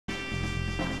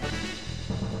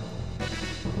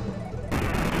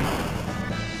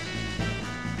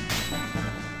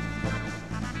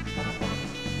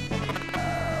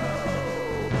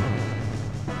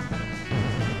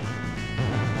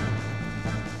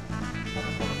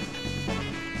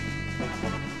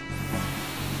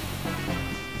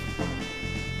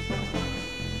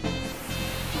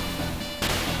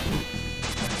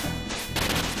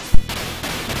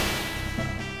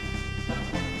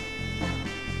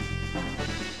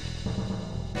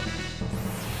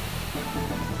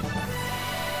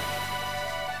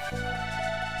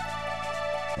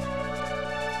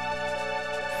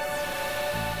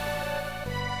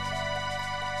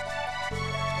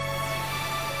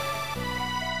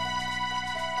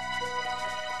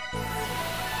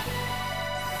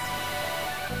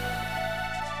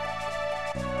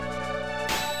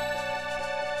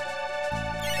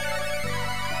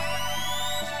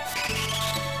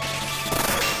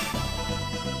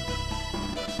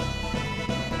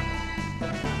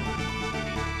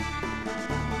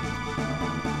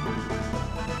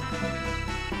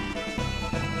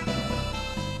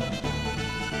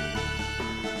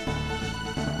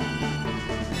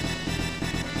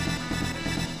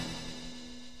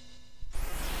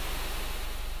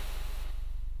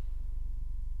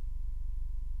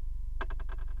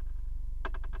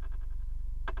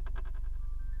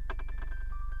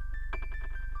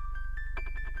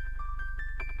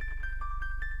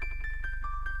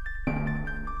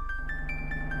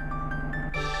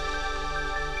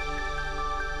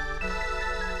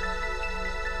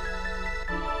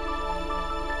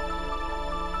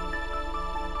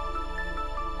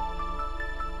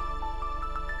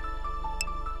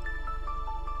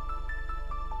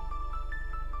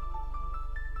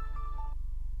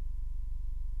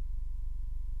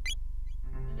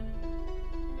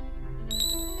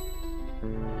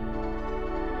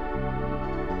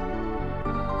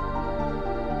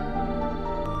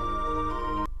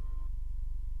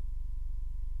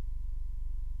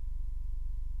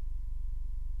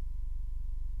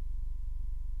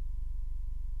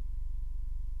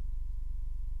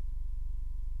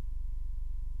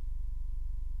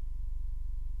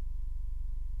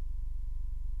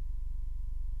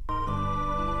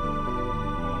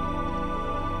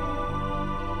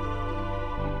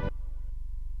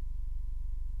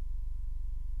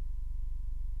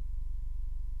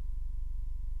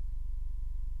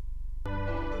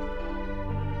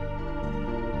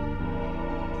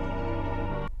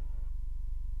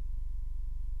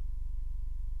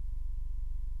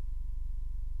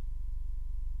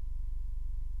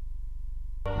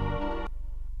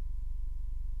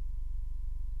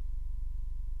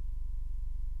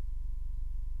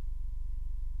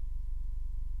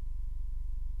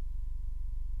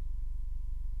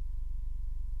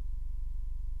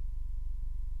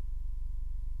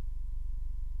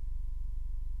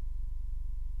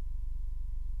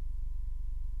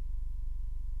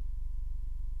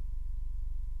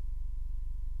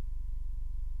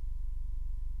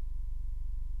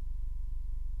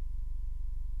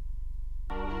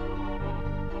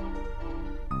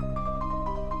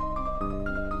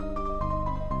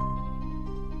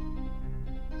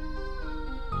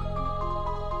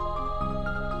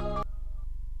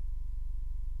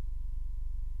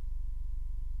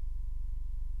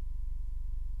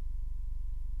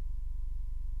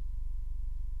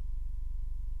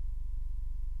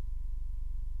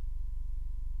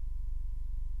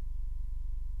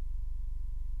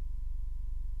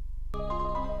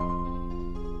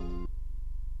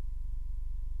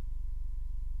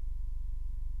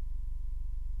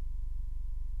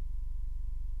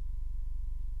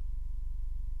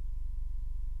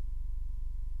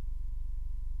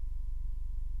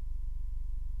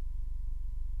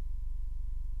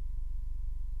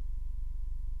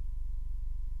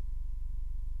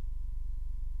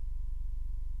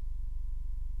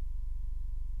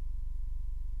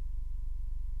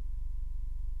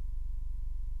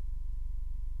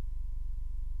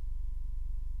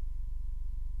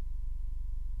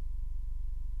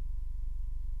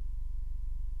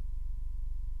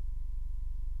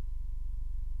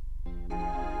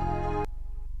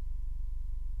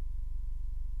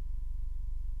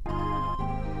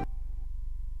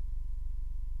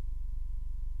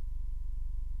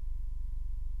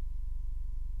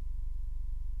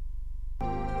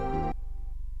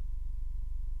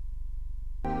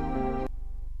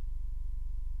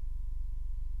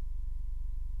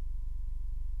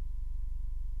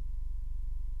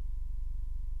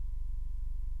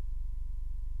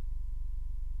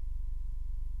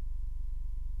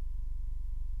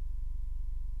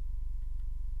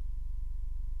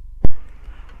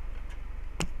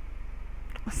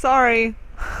Sorry.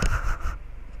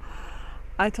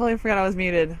 I totally forgot I was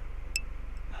muted.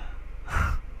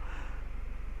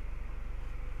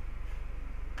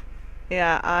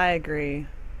 Yeah, I agree.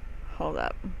 Hold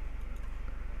up.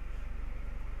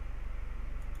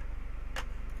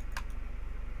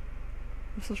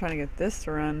 I'm still trying to get this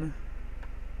to run.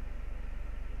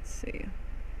 Let's see.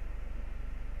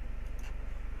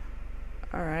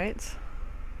 Alright.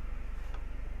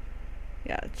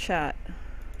 Yeah, chat.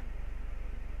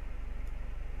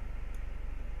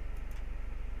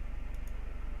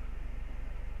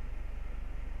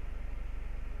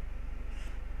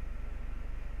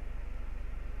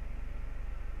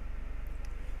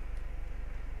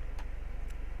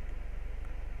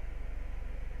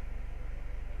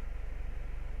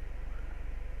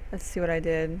 Let's see what I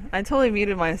did. I totally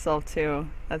muted myself too.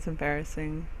 That's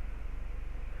embarrassing.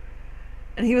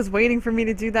 And he was waiting for me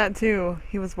to do that too.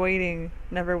 He was waiting.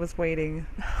 Never was waiting.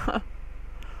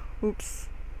 Oops.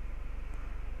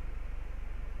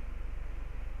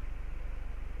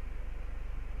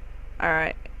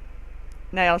 Alright.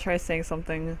 Now I'll try saying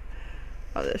something.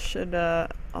 Oh, this should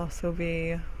also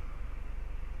be...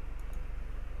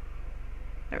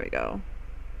 There we go.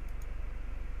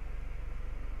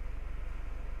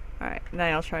 Alright, now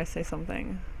I'll try to say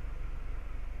something.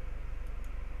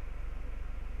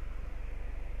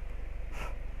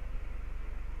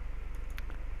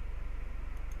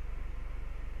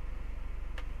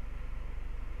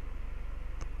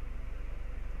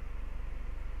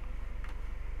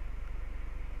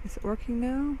 Is it working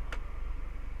now?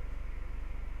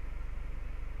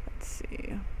 Let's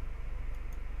see.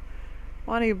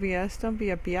 Wanna BS, don't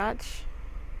be a biatch.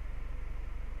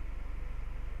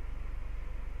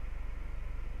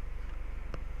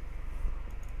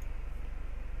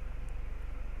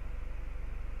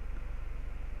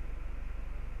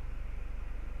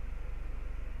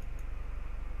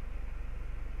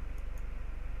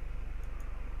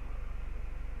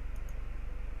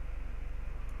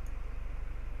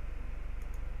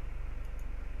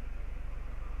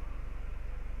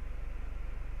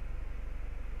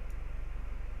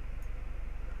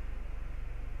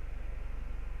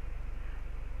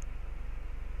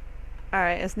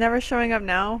 Alright, it's never showing up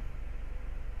now.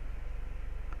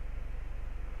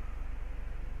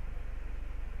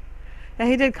 Yeah,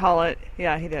 he did call it.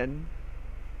 Yeah, he did.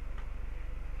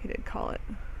 He did call it.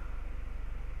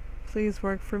 Please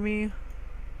work for me.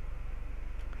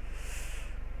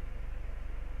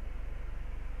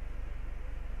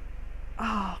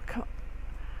 Oh, come.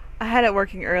 I had it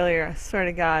working earlier. I swear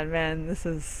to God, man, this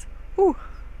is... Whew.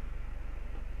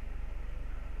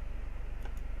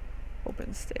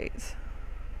 Open state.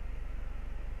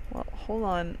 Well, hold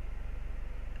on.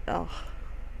 Oh.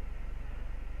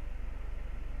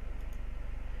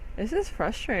 This is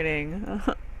frustrating.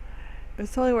 It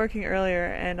was totally working earlier,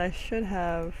 and I should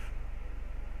have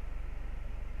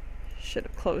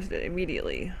closed it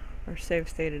immediately, or save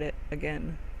stated it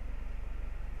again.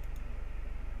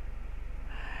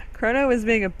 Chrono is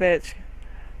being a bitch.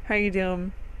 How you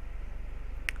doing?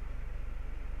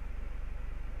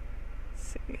 Let's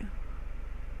see.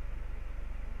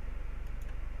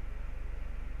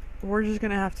 We're just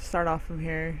gonna have to start off from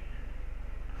here.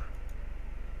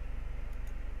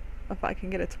 If I can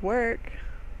get it to work.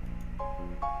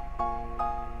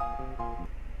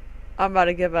 I'm about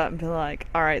to give up and be like,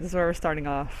 alright, this is where we're starting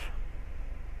off.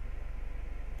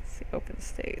 Let's see, open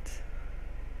state.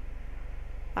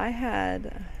 I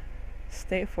had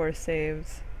state 4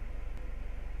 saves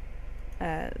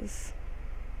as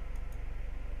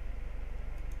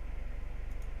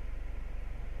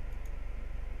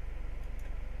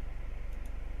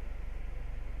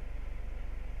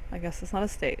I guess it's not a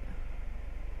state.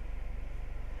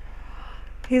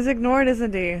 He's ignored,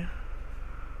 isn't he?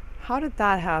 How did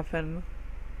that happen?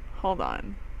 Hold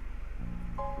on.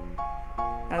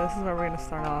 Yeah, this is where we're gonna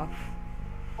start off.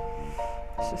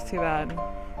 It's just too bad.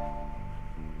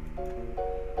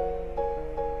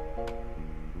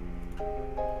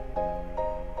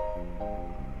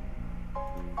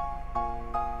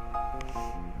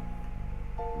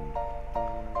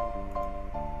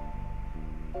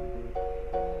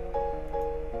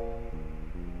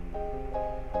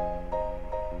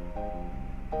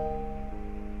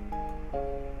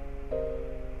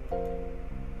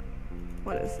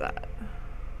 What is that?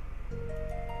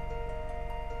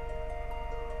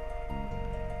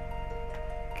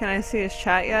 Can I see his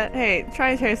chat yet? Hey,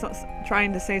 trying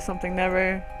to say something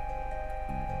never.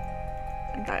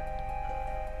 Okay.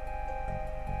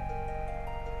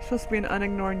 Supposed to be an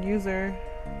unignored user.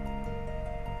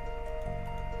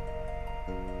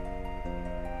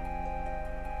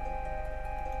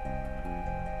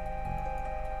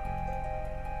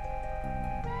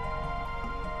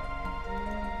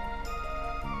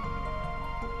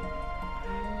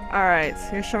 Alright,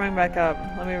 so you're showing back up.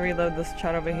 Let me reload this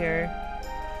chat over here.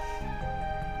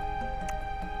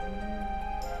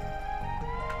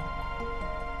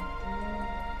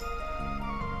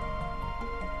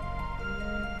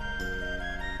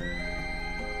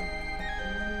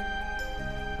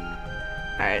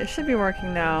 Alright, it should be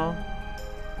working now.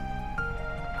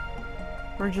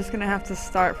 We're just gonna have to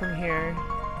start from here.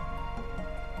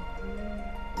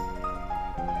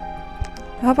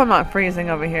 I hope I'm not freezing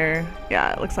over here.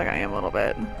 Yeah, it looks like I am a little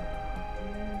bit.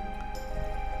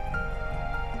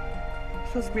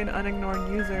 Supposed to be an unignored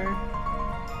user.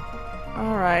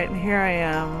 Alright, and here I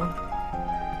am.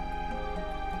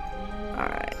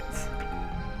 Alright.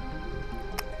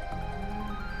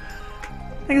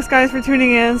 Thanks guys for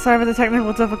tuning in. Sorry for the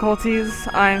technical difficulties.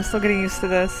 I'm still getting used to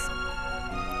this.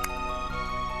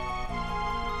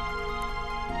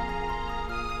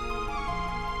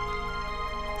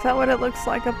 Is that what it looks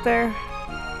like up there?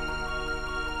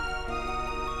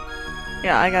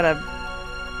 Yeah, I guess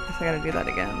I gotta do that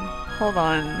again. Hold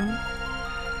on.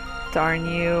 Darn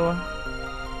you.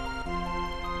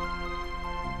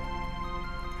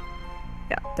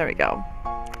 Yeah, there we go.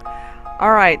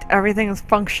 Alright, everything is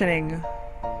functioning.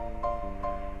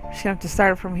 Just gonna have to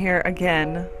start from here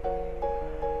again.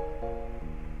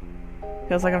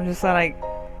 Feels like I'm just like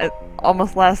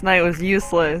almost last night was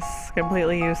useless.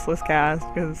 Completely useless cast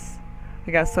because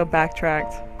we got so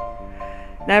backtracked.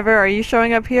 Never, are you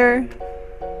showing up here?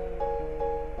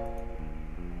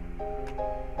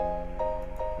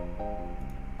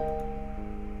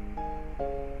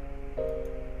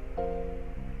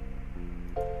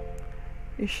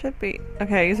 You should be.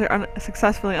 Okay, user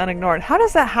successfully unignored. How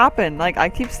does that happen? Like, I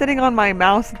keep sitting on my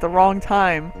mouse at the wrong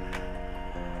time.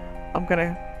 I'm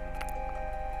gonna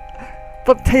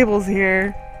flip tables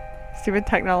here. Stupid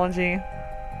technology.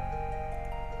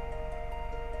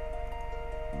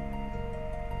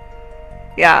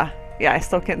 Yeah, I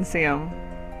still couldn't see him.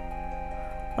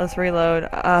 Let's reload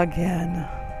again.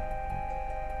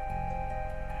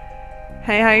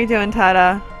 Hey, how you doing,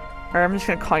 Tada? Or I'm just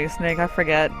gonna call you Snake, I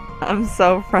forget. I'm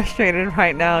so frustrated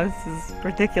right now, this is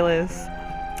ridiculous.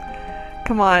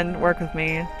 Come on, work with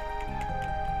me.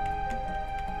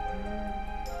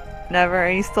 Never,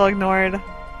 are you still ignored?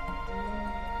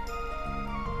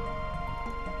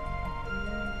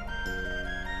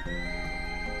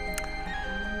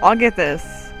 I'll get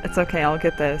this. It's okay, I'll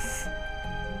get this.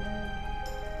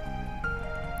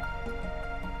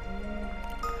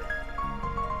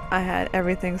 I had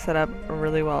everything set up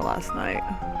really well last night.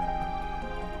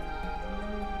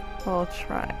 We'll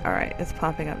try. Alright, it's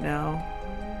popping up now.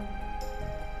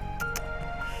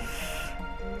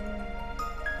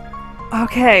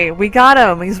 Okay, we got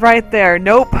him. He's right there.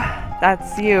 Nope.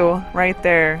 That's you. Right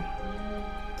there.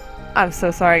 I'm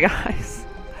so sorry, guys.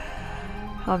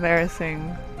 How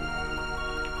embarrassing.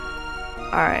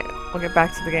 Alright, we'll get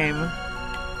back to the game.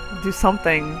 Do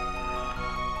something.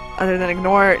 Other than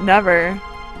ignore it. Never.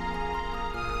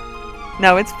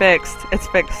 No, it's fixed. It's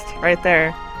fixed. Right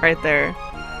there. Right there.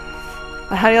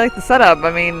 How do you like the setup?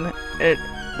 I mean, it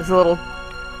is a little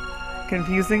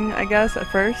confusing, I guess, at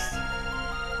first.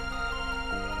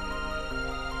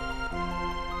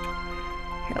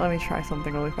 Here, let me try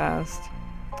something really fast.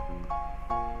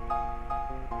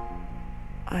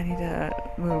 I need to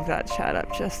move that chat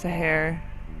up just a hair.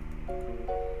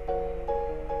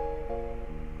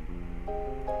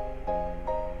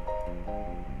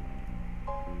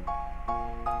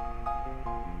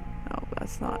 No,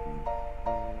 that's not.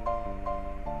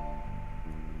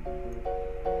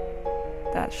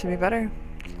 That should be better.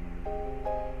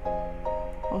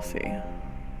 We'll see.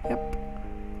 Yep.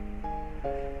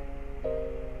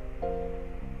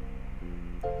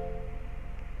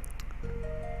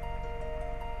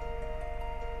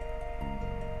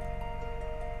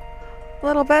 A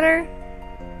little better.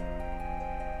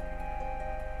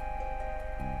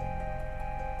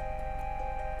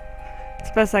 It's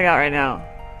the best I got right now.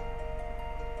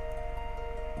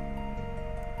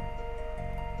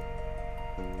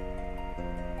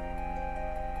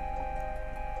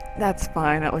 That's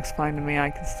fine. That looks fine to me.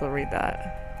 I can still read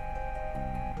that.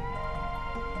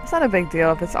 It's not a big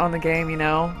deal if it's on the game, you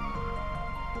know.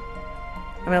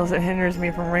 I mean, unless it hinders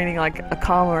me from reading like a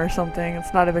comma or something.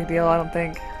 It's not a big deal, I don't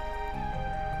think.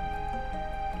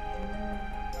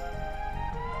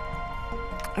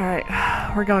 Alright,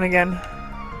 we're going again.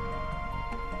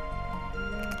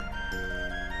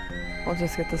 We'll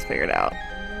just get this figured out.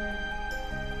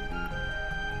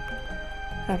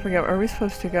 I forget, are we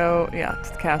supposed to go? Yeah, to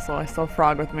the castle. I still have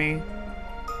Frog with me.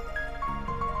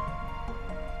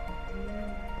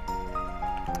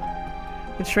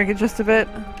 Let's shrink it just a bit.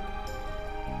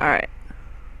 Alright.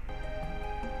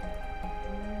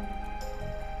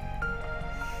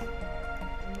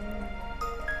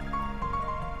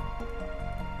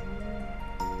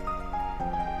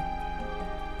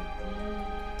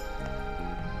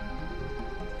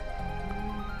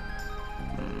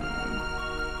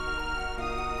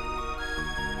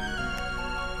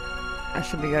 That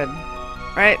should be good.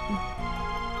 Right?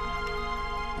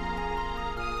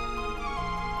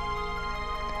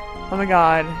 Oh my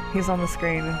god, he's on the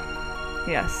screen.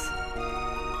 Yes.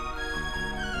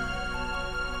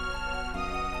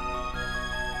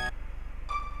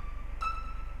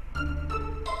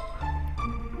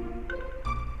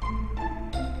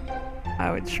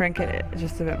 I would shrink it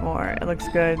just a bit more. It looks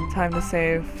good. Time to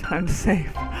save. Time to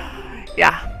save.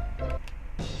 Yeah.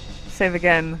 Save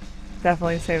again.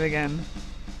 Definitely save again.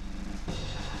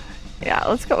 Yeah,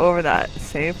 let's go over that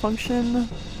save function.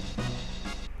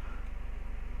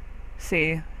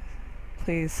 C.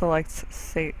 Please select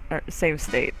save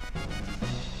state.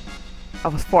 I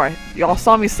was 4. Y'all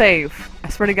saw me save. I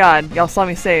swear to God, y'all saw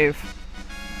me save.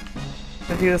 I'm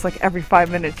gonna do this like every 5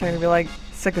 minutes. You're gonna be like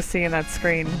sick of seeing that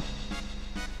screen.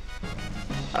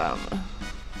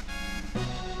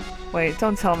 Wait,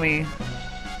 don't tell me.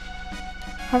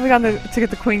 Have we gotten to get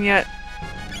the queen yet?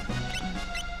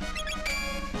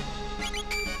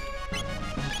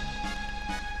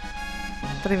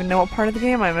 Don't even know what part of the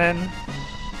game I'm in.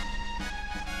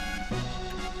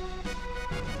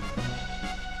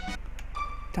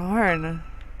 Darn.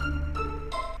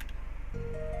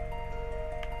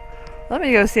 Let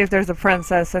me go see if there's a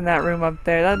princess in that room up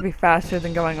there. That'd be faster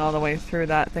than going all the way through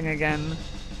that thing again.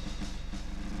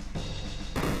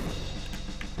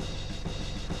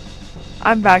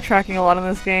 I'm backtracking a lot in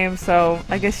this game, so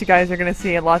I guess you guys are gonna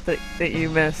see a lot that you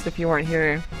missed if you weren't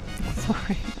here.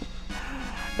 Sorry.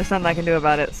 There's nothing I can do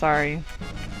about it, sorry.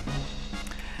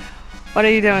 What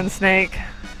are you doing, Snake?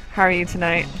 How are you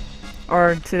tonight?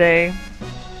 Or today?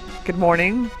 Good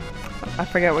morning? I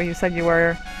forget where you said you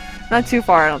were. Not too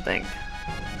far, I don't think.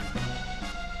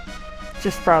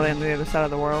 Just probably on the other side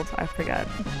of the world. I forget.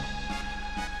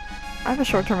 I have a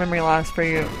short-term memory loss for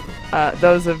you.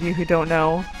 Those of you who don't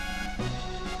know.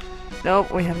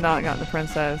 Nope, we have not gotten the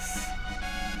princess.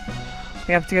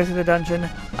 We have to go through the dungeon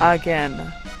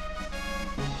again.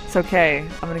 It's okay.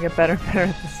 I'm gonna get better and better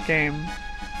at this game.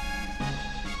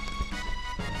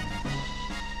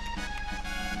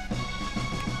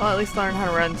 I'll at least learn how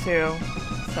to run too.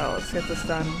 So let's get this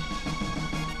done.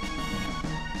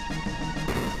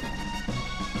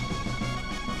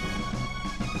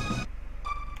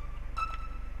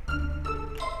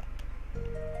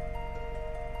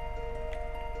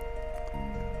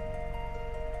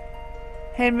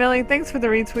 Hey Millie, thanks for the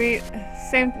retweet.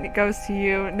 Same goes to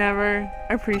you, Never.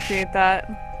 I appreciate that.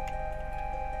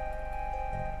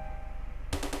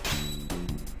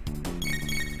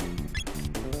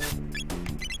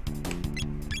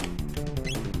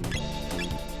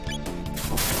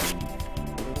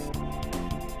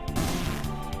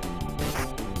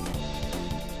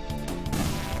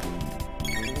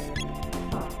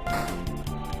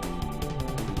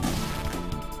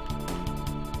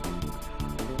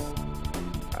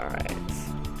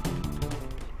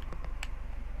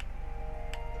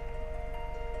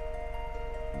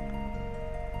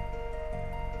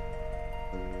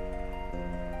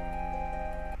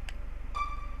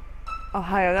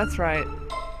 Ohio, that's right.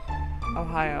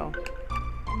 Ohio.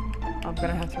 I'm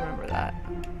gonna have to remember that.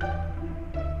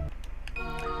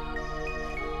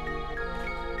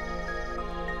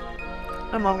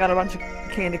 My mom got a bunch of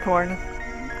candy corn.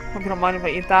 Hope you don't mind if I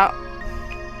eat that.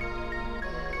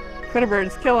 Critter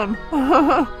birds, kill him.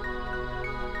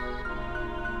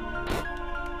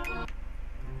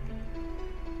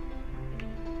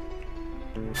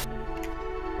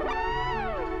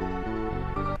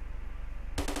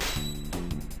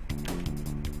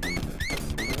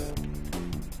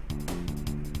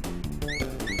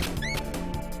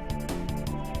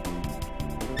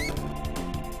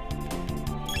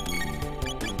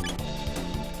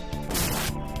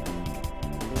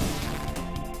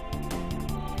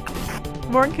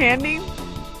 More candy?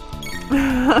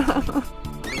 I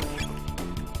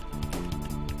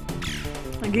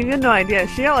give you no idea.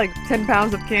 She got like 10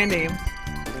 pounds of candy.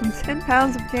 10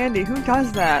 pounds of candy. Who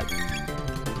does that?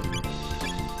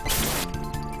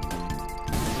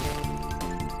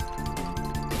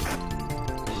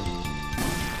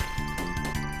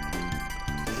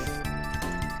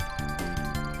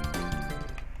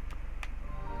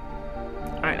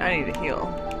 Alright, I need to heal.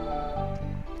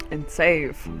 And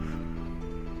save.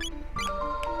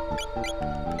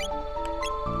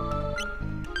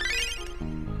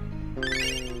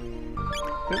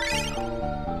 Oops.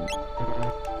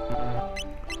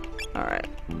 Alright.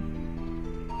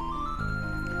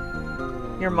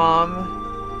 Your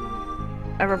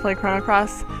mom ever play Chrono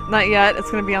Cross? Not yet.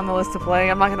 It's gonna be on the list to play.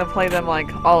 I'm not gonna play them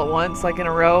like all at once, like in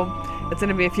a row. It's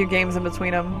gonna be a few games in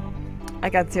between them. I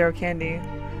got 0 candy.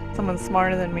 Someone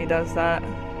smarter than me does that.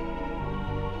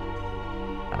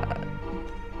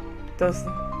 Does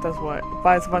what?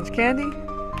 Buys a bunch of candy?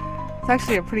 It's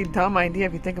actually a pretty dumb idea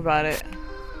if you think about it.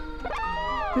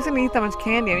 Who's gonna eat that much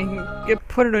candy? I mean, you can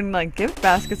put it in like gift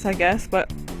baskets, I guess,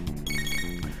 but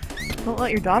don't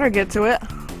let your daughter get to it.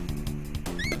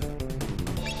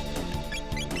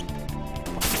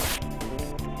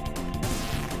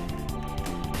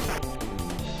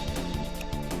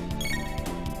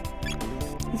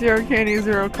 Zero candy,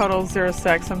 zero cuddles, zero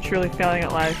sex. I'm truly failing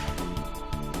at life.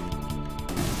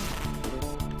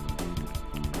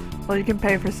 Well, you can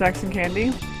pay for sex and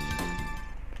candy.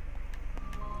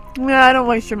 Yeah, I don't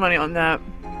waste your money on that.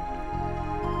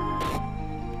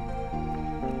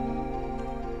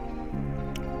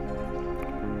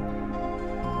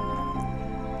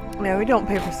 Yeah, we don't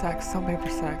pay for sex. Don't pay for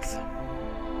sex.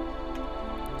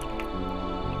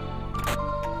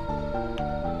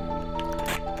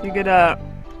 You could,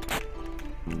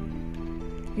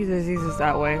 use diseases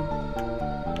that way.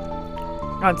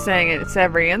 Not saying it's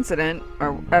every incident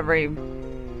or every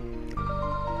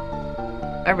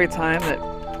time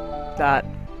that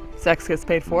sex gets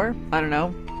paid for. I don't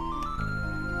know.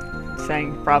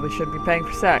 Saying you probably shouldn't be paying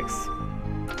for sex.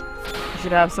 You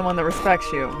should have someone that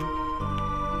respects you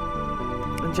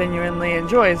and genuinely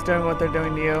enjoys doing what they're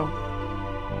doing to you.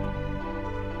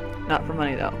 Not for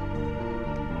money though.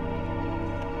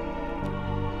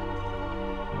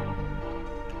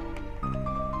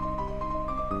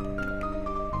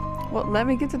 Well, let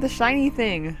me get to the shiny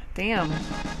thing. Damn.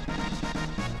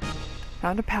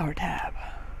 Found a power tab.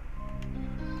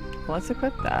 Well, let's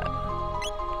equip that. I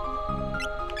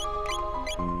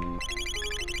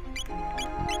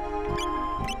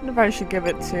wonder if I should give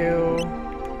it to...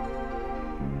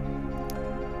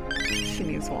 She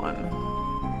needs one.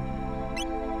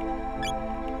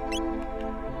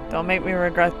 Don't make me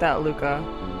regret that, Luca.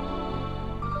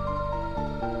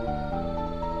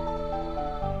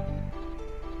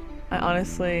 I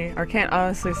honestly, or can't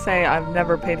honestly say I've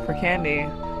never paid for candy.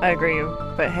 I agree,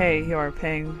 but hey, you are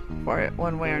paying for it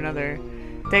one way or another.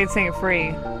 Dates ain't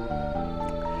free.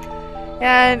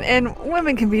 And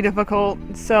women can be difficult,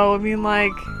 so I mean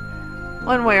like,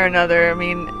 one way or another, I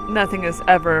mean, nothing is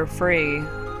ever free.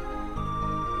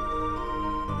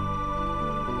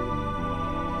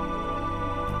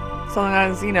 So long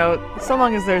as, you know, so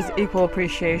long as there's equal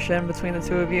appreciation between the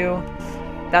two of you,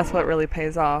 that's what really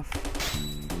pays off.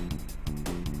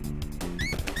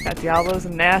 Got Diablos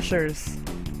and Nashers.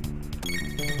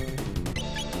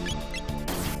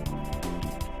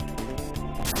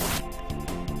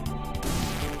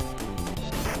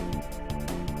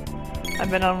 I've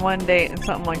been on one date in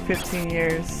something like 15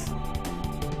 years.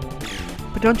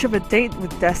 But don't you have a date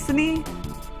with Destiny?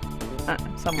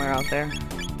 Somewhere out there.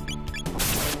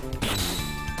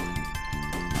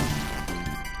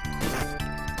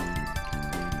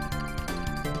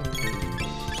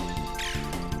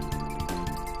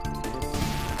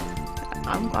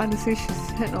 I'm glad to see she's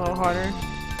hitting a little harder.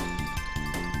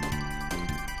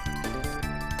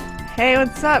 Hey,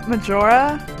 what's up,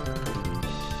 Majora?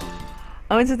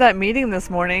 I went to that meeting this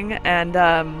morning and,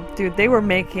 dude, they were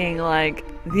making, like,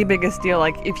 the biggest deal.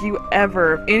 Like, if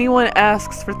anyone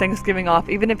asks for Thanksgiving off,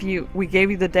 even if we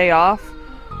gave you the day off,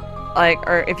 like,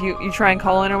 or if you try and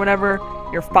call in or whatever,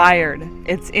 you're fired.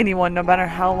 It's anyone, no matter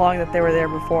how long that they were there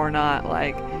before or not.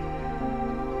 Like,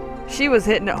 she was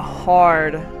hitting it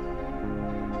hard.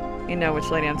 You know which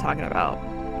lady I'm talking about.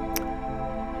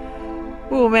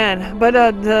 Ooh, man. But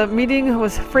the meeting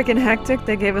was freaking hectic.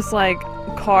 They gave us, like,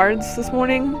 cards this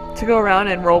morning to go around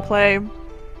and roleplay.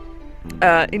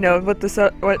 You know, what it's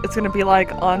going to be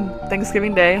like on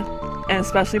Thanksgiving Day. And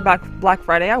especially Black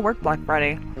Friday. I work Black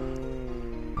Friday.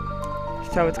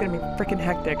 So it's going to be freaking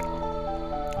hectic.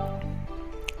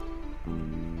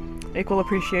 Equal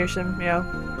appreciation, yeah.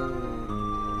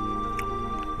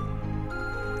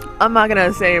 I'm not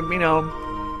gonna say, you know,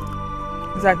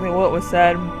 exactly what was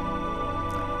said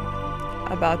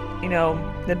about, you know,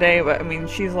 the day, but I mean,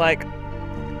 she's like,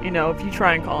 you know, if you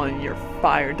try and call in, you're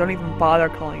fired. Don't even bother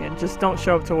calling in. Just don't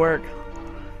show up to work.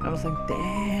 And I was like,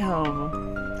 damn.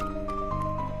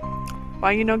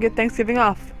 Why you don't get Thanksgiving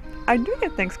off? I do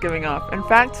get Thanksgiving off. In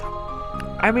fact,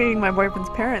 I'm meeting my boyfriend's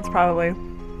parents probably.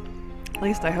 At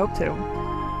least I hope to.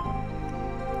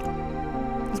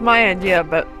 It's my idea,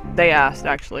 but they asked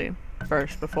actually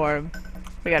first before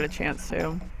we got a chance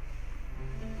to.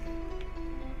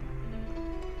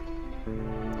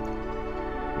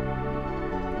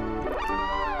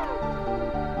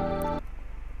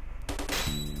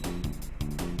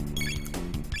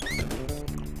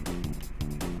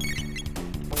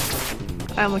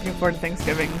 I'm looking forward to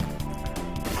Thanksgiving.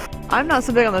 I'm not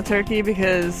so big on the turkey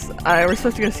because we're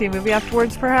supposed to go see a movie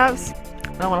afterwards, perhaps.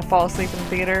 I don't want to fall asleep in the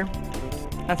theater.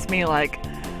 That's me, like,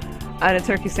 I had a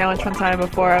turkey sandwich one time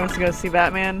before I went to go see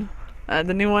Batman,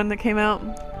 the new one that came out.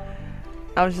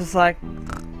 I was just like,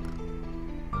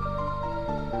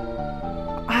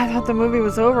 I thought the movie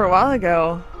was over a while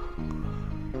ago.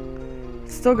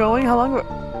 Still going? How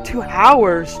long? 2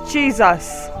 hours!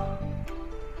 Jesus!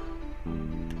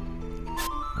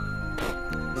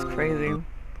 It's crazy.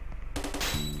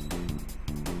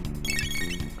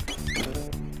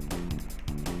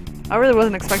 I really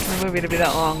wasn't expecting the movie to be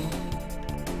that long.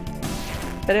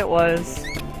 But it was.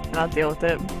 And I'll deal with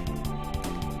it.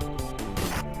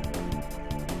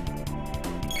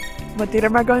 What theater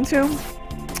am I going to?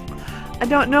 I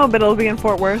don't know, but it'll be in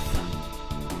Fort Worth.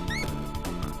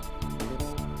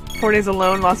 4 Days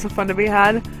Alone, lots of fun to be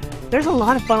had. There's a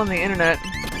lot of fun on the internet.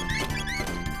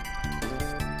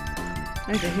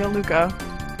 I need to heal Luca.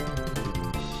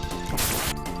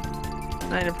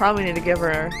 I probably need to give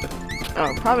her...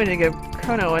 Oh, probably need to give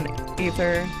Chrono an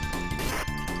ether.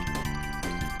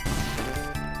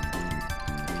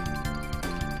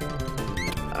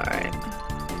 Alright.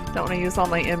 Don't want to use all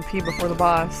my MP before the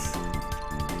boss.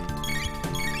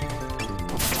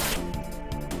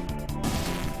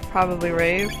 Probably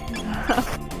rave.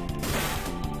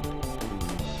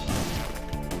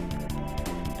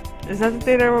 Is that the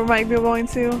theater we might be going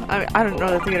to? I don't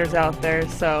know the theaters out there,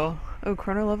 so... Oh,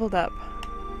 Chrono leveled up.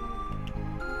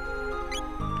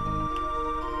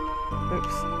 Oops.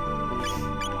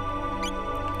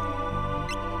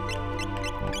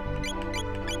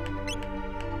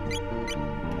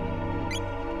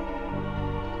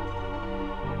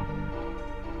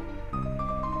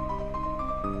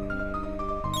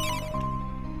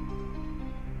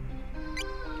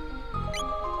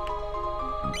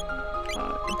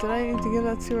 Did I need to give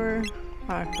that to her?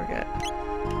 Oh, I forget.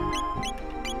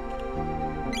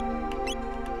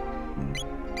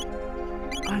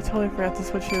 I totally forgot to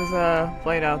switch his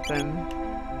blade out then.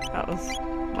 That was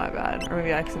my bad. Or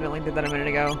maybe I accidentally did that a minute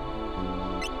ago.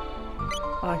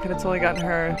 Oh, I could have totally gotten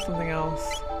her something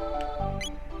else.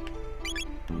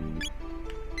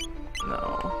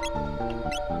 No.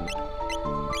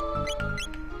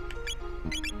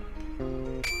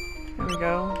 There we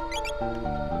go.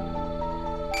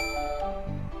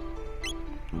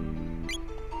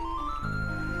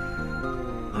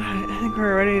 Alright, I think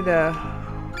we're ready to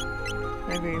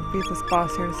maybe beat this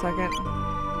boss here in a second.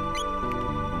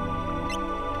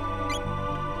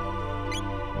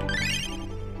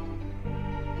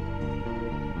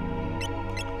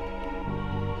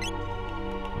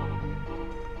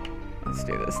 Let's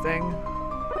do this thing.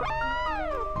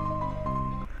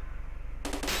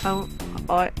 Oh,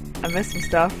 I missed some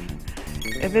stuff.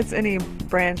 If it's any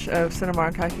branch of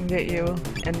Cinemark, I can get you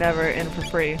and never in for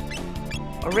free.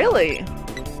 Oh, really?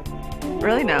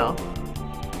 Really now?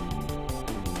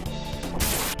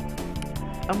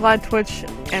 I'm glad Twitch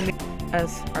and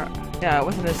yeah, it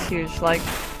wasn't as huge like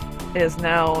it is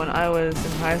now. When I was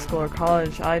in high school or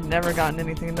college, I'd never gotten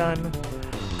anything done.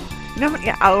 You know how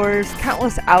many hours,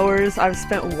 countless hours I've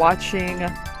spent watching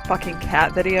fucking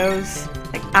cat videos?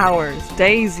 Like hours,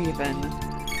 days even.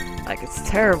 Like, it's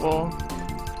terrible.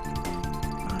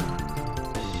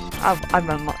 I've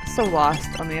been so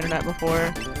lost on the internet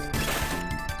before.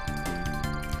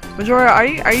 Majora,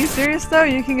 are you serious though?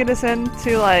 You can get us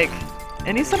into like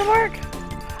any Cinemark?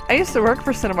 I used to work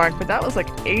for Cinemark, but that was like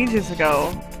ages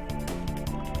ago.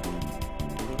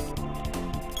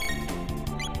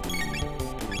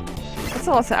 That's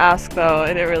a lot to ask though,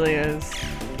 it really is.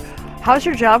 How's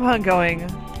your job hunt going?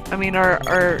 I mean,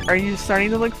 are you starting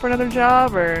to look for another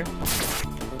job, or?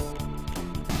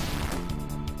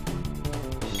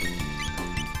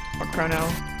 Or Chrono.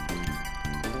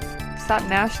 Stop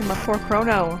gnashing my poor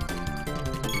Chrono.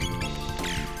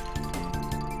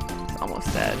 It's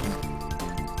almost dead.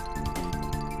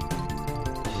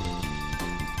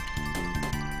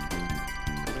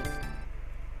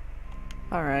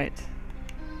 Alright.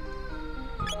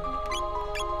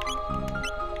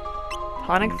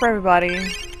 Tonic for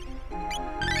everybody.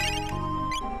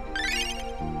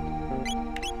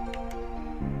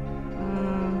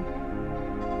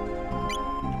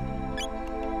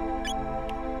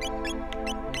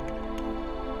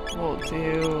 We'll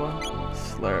do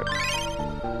Slurp.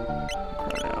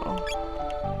 Chrono.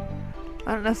 I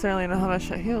don't necessarily know how much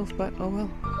that heals, but oh well.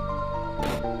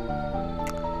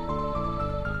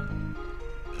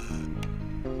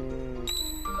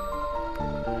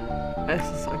 This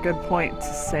is a good point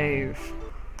to save.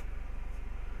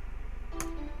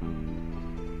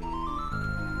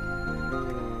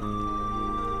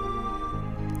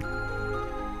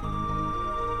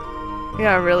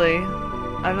 Yeah, really.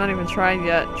 I've not even tried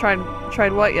yet.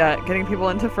 Tried what yet? Getting people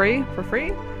into free? For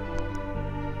free?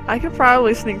 I could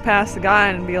probably sneak past the guy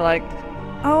and be like,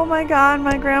 oh my god,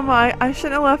 my grandma, I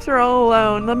shouldn't have left her all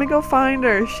alone. Let me go find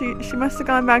her. She must have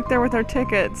gone back there with her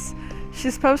tickets.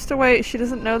 She's supposed to wait. She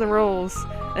doesn't know the rules.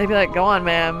 And they'd be like, go on,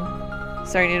 ma'am.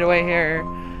 Sorry, you need to wait here.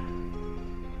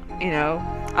 You know,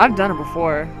 I've done it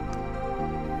before.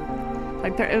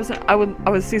 Like I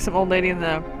would see some old lady in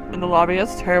the lobby.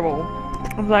 That's terrible.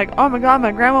 I was like, oh my god,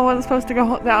 my grandma wasn't supposed to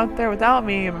go out there without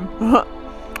me.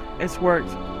 It's worked.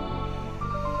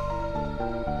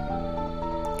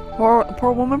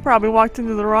 Poor woman probably walked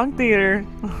into the wrong theater.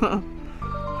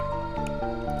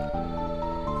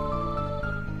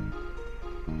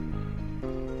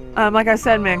 Like I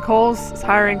said, man, Kohl's is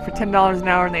hiring for $10 an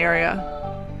hour in the area.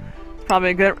 It's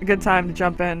probably a good time to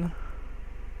jump in.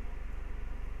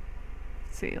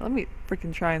 Let's see, let me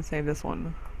freaking try and save this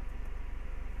one.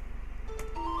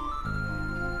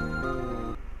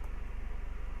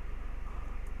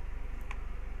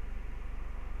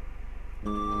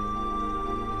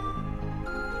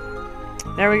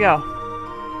 There we go.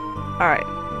 Alright.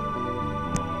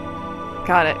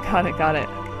 Got it.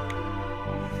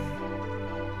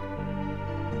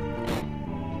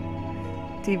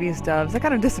 DV's doves. That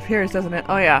kind of disappears, doesn't it?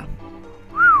 Oh yeah.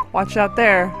 Watch out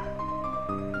there.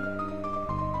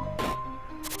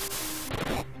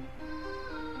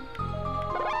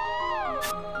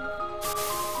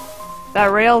 That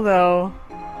rail though.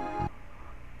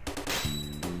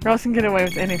 Girls can get away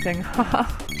with anything.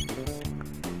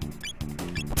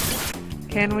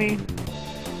 Can we?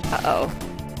 Uh-oh.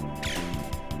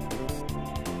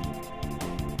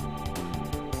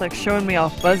 It's like showing me all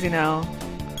fuzzy now.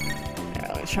 Here,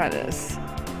 let me try this.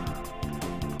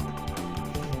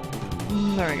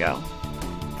 There we go.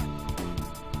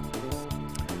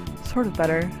 Sort of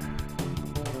better.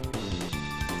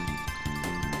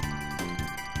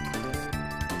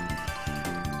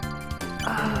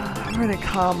 We're gonna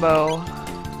combo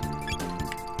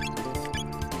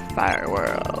Fire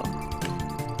Whirl.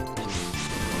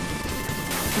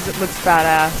 Because it looks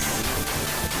badass.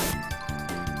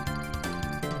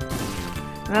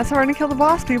 And that's how we're gonna kill the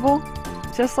boss, people.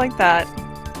 Just like that.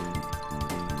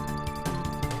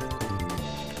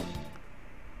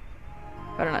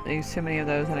 Better not use too many of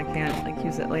those and I can't like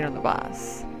use it later on the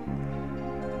boss.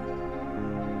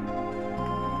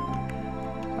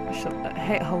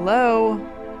 Hey, hello!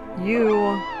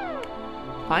 You!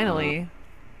 Finally.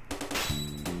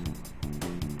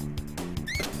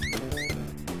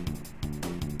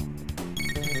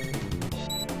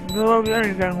 Love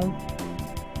anything.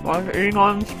 While eating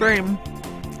on stream.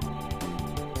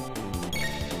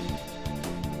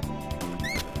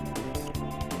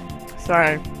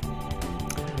 Sorry.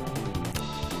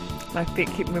 My feet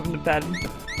keep moving to bed.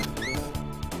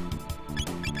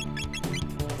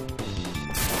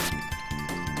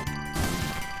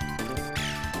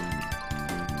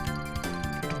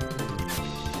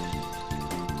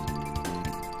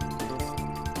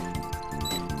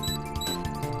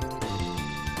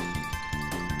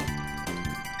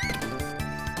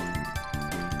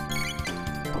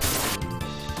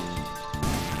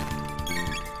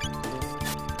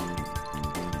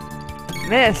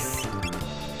 Miss!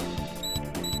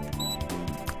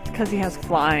 Because he has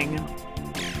flying.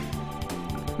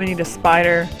 We need a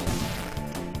spider.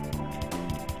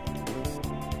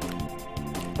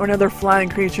 Or another flying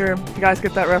creature. You guys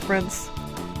get that reference?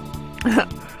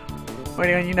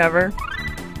 Wait on you never.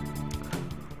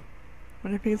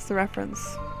 Wonder if he gets the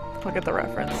reference. I'll get the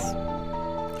reference.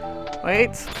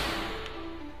 Wait.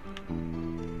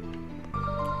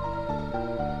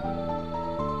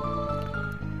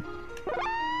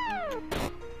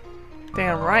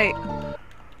 Damn right.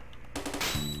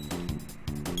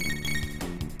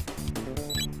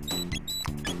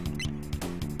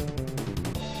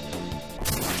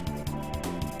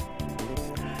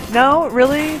 No,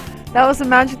 really? That was a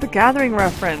Magic the Gathering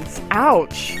reference.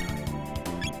 Ouch.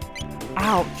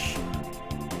 Ouch.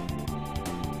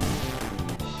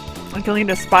 Like you'll need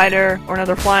a spider or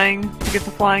another flying to get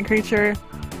the flying creature.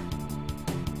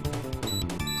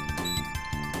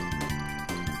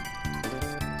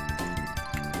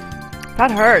 That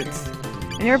hurts.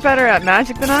 And you're better at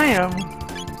magic than I am.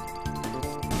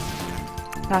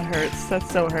 That hurts. That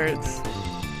so hurts.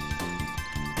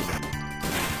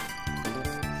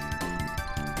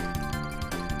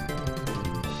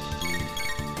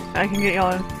 I can get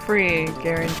y'all in free.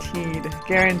 Guaranteed.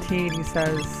 Guaranteed, he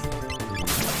says.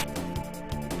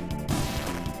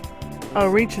 Oh,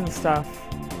 reach and stuff.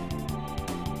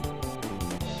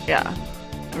 Yeah.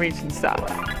 Reach and stuff.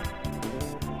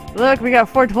 Look, we got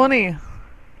 420.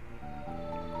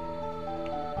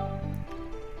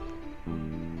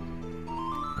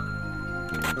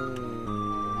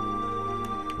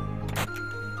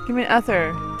 Give me an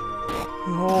ether.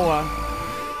 Oh.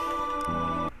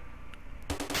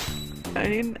 I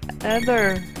need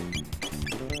ether.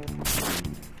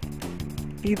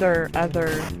 Either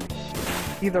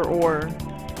or.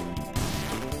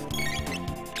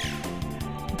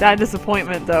 That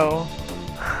disappointment though.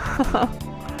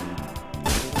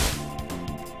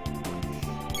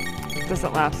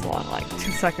 Doesn't last long, like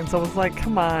 2 seconds. I was like,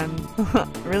 come on.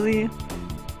 Really?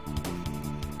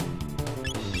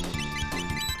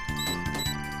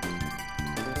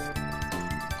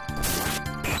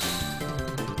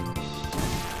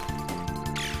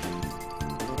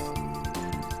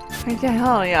 Yeah,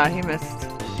 hell yeah, he missed.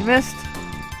 He missed.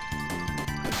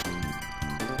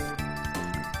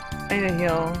 I need a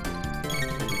heal.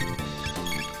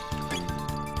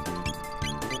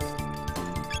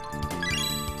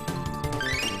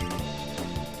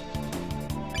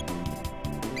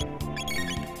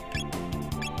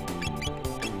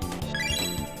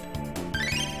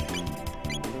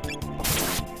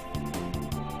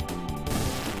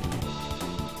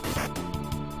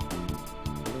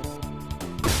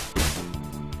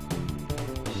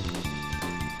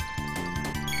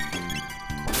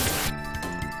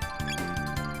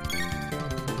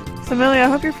 So Millie, I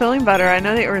hope you're feeling better. I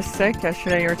know that you were sick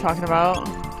yesterday, you were talking about.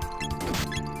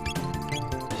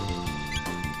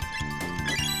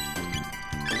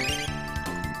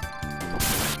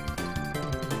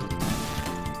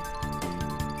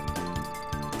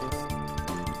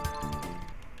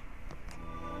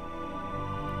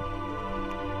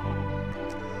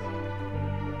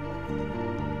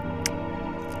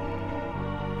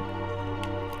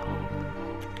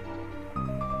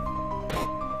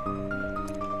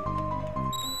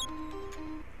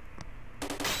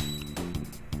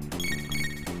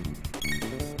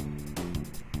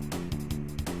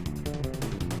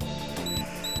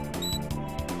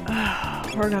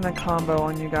 We're gonna combo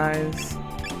on you guys.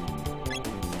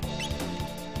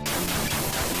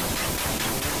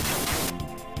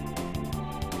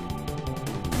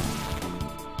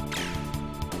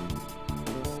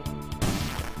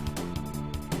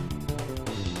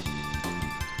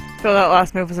 Feel that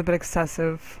last move was a bit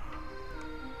excessive.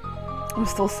 I'm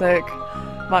still sick.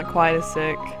 Not quite as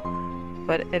sick,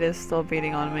 but it is still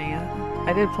beating on me.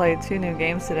 I did play 2 new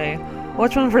games today.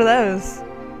 Which one for those?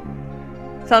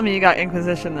 Tell me you got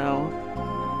Inquisition though.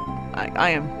 I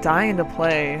am dying to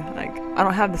play. Like, I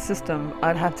don't have the system.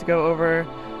 I'd have to go over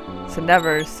to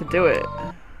Nevers to do it.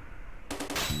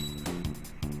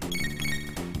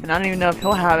 And I don't even know if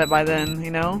he'll have it by then,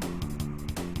 you know?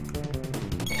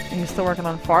 And he's still working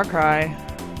on Far Cry.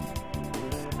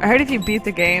 I heard if you beat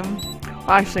the game... Well,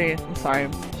 actually, I'm sorry.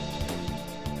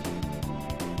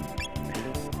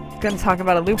 Gonna talk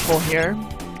about a loophole here.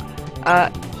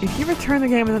 If you return the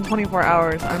game within 24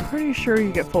 hours, I'm pretty sure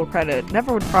you get full credit.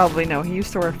 Never would probably know. He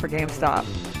used to work for GameStop.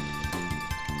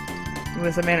 He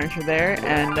was a manager there,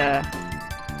 and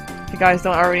if you guys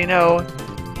don't already know,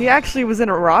 he actually was in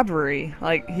a robbery.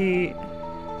 Like, 2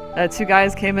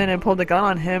 guys came in and pulled a gun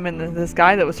on him and this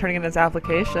guy that was turning in his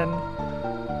application.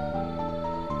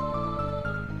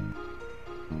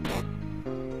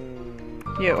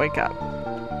 You wake up.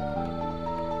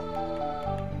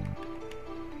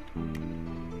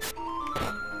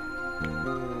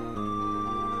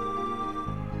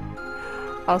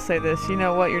 I'll say this, you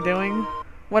know what you're doing?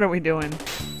 What are we doing?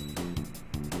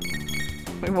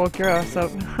 We woke your ass up.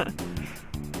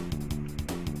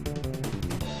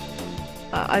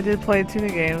 I did play 2 new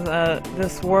games.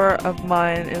 This War of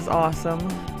Mine is awesome.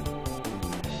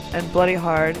 And bloody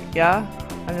hard. Yeah?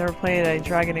 I've never played a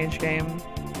Dragon Age game.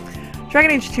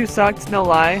 Dragon Age 2 sucked, no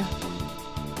lie.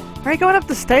 Why are you going up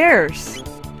the stairs?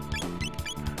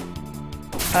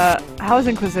 How is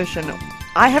Inquisition?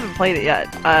 I haven't played it yet.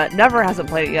 Never hasn't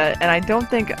played it yet, and I don't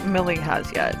think Millie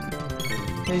has yet.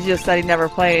 He just said he never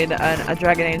played a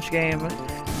Dragon Age game.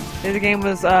 The game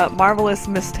was Marvelous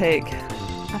Mistake.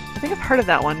 I think I've heard of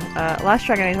that one. Last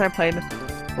Dragon Age I played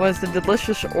was the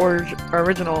Delicious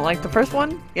Original. Like the first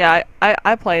one? Yeah,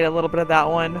 I played a little bit of that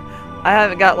one. I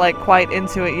haven't got like quite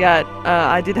into it yet.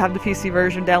 I did have the PC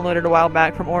version downloaded a while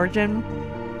back from Origin.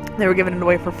 They were giving it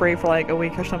away for free for like a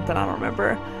week or something, I don't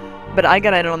remember. But I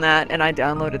got in on that and I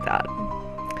downloaded that.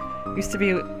 It used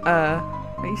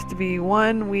to be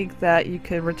 1 week that you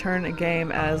could return a game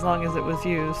as long as it was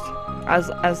used.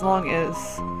 As long as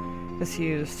it's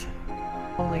used.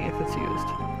 Only if it's used.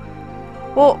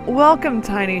 Well, welcome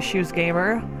Tiny Shoes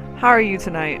Gamer. How are you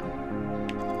tonight?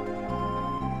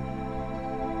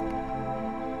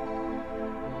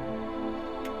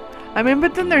 I mean,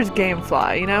 but then there's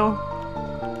Gamefly, you know?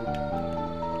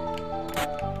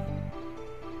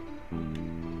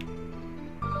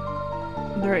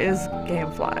 There is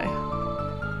Gamefly.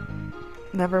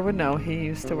 Never would know he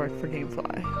used to work for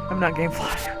Gamefly. I'm not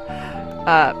Gamefly.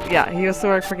 Yeah, he used to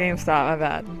work for GameStop, my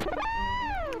bad.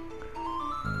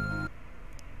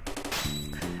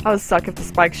 I would suck if the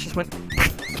spikes just went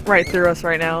right through us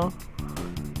right now.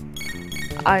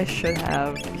 I should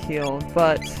have healed,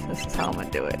 but this is how I'm gonna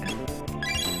do it.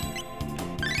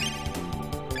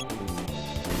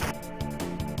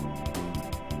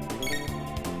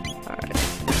 Alright,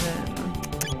 and then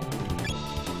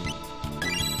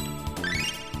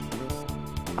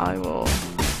I will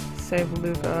save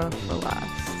Luca for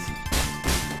last.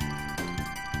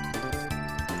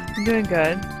 I'm doing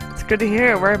good. It's good to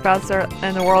hear. Whereabouts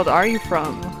in the world are you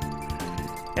from?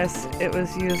 Yes, it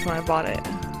was used when I bought it.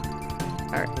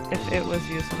 Or if it was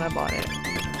used when I bought it.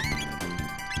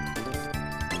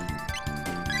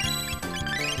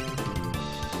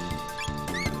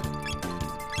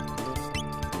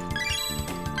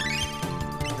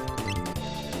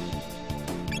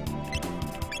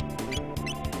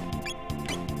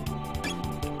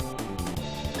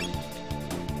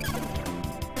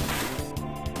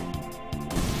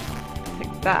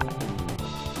 Take that.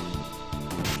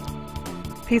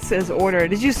 Pizza is ordered.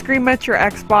 Did you scream at your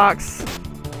Xbox?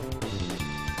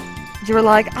 You were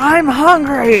like, I'm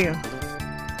hungry!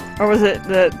 Or was it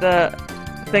the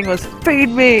thing was, feed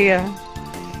me!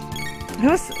 Who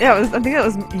was, yeah, I think it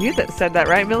was you that said that,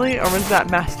 right, Millie? Or was that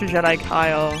Master Jedi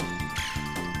Kyle?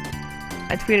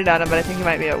 I tweeted at him, but I think he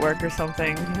might be at work or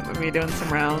something. He might be doing some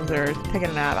rounds or taking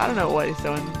a nap. I don't know what he's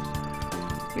doing.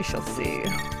 We shall see.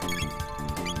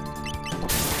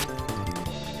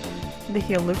 To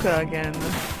heal Luca again.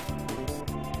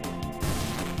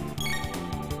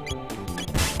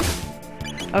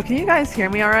 Oh, can you guys hear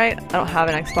me alright? I don't have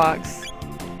an Xbox.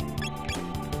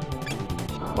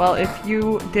 Well, if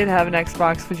you did have an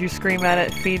Xbox, would you scream at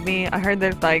it, feed me? I heard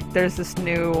that, like, there's this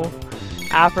new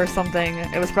app or something.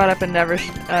 It was brought up in Never's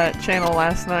channel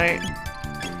last night.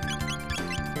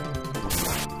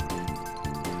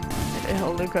 And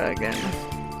heal Luca again.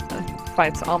 The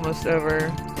fight's almost over.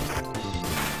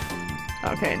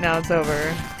 Okay, now it's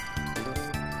over.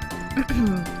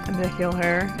 I'm gonna heal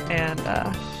her, and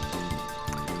the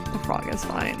frog is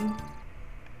fine.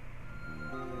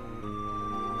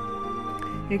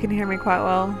 You can hear me quite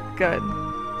well? Good.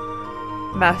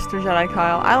 Master Jedi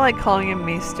Kyle. I like calling him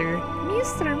Meester.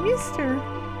 Meester.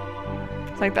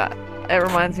 It's like that. It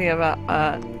reminds me of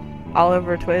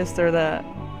Oliver Twist, or the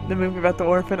movie about the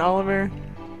orphan Oliver.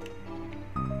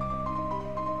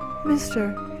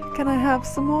 Mister, can I have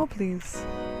some more, please?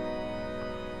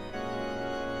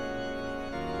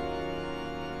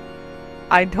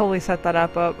 I totally set that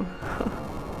app up.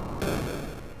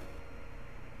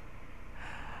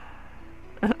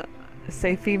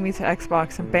 Say feed me to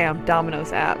Xbox and bam,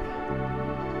 Domino's app.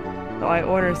 So I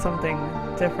order something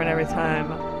different every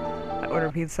time I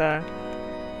order pizza.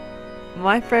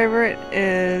 My favorite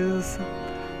is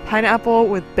pineapple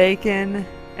with bacon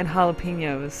and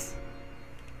jalapenos.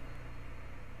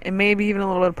 And maybe even a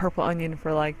little bit of purple onion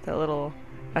for like the little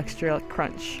extra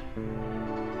crunch.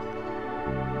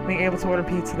 Being able to order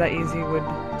pizza that easy would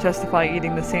justify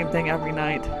eating the same thing every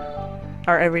night.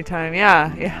 Or every time.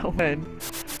 Yeah, it would.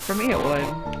 For me it would.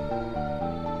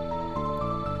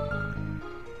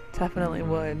 Definitely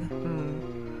would.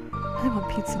 I want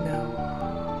pizza now.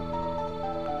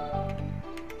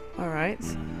 Alright.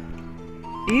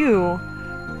 Ew.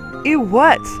 Ew,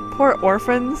 what? Poor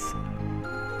orphans.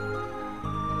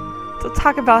 So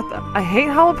talk about them. I hate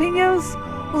jalapenos?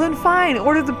 Well then fine,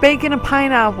 order the bacon and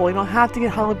pineapple. You don't have to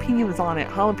get jalapenos on it.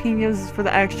 Jalapenos is for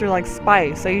the extra like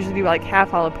spice. I usually do like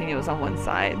half jalapenos on one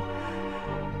side.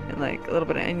 And like a little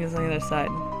bit of onions on the other side.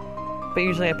 But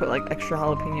usually I put like extra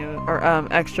jalapeno or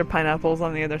extra pineapples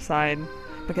on the other side.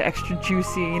 Make it extra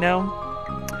juicy, you know?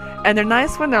 And they're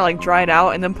nice when they're like dried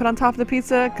out and then put on top of the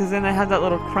pizza, because then they have that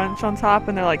little crunch on top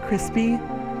and they're like crispy.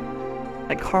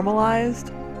 Like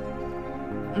caramelized.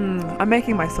 I'm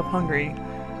making myself hungry.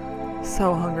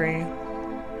 So hungry.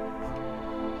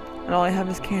 And all I have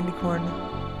is candy corn.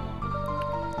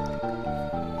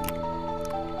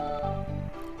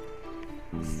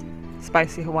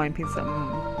 Spicy Hawaiian pizza.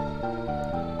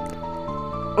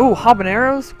 Ooh,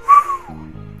 habaneros?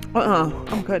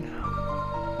 I'm good.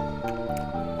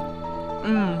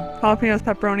 Jalapenos,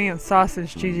 pepperoni, and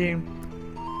sausage, GG.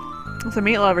 Some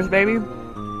meat lovers, baby.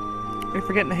 You're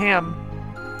forgetting the ham.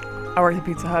 I work at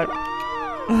Pizza Hut.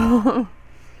 Oh,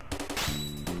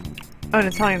 an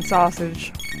Italian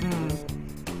sausage.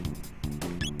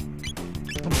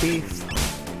 Beef.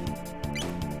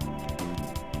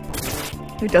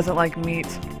 Who doesn't like meat?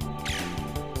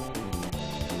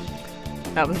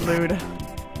 That was lewd.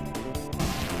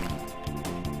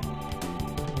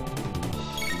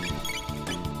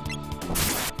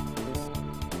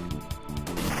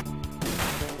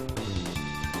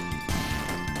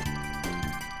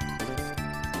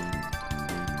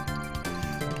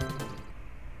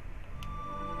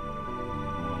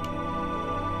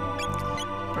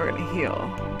 We're gonna heal.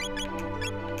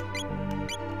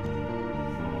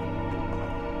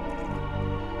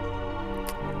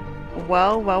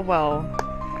 Well, well, well.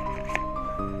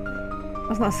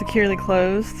 That's not securely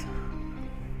closed.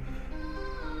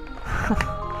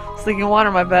 Sneaking water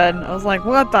in my bed. I was like,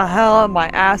 what the hell? My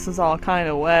ass is all kind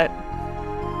of wet.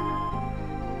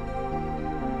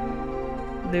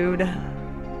 Dude.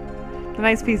 The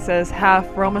nice piece says half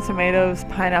Roma tomatoes,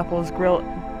 pineapples, grilled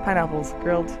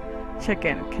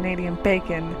chicken, Canadian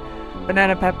bacon,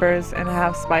 banana peppers, and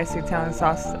half spicy Italian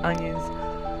sauce, onions,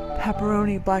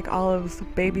 pepperoni, black olives,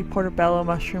 baby portobello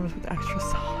mushrooms with extra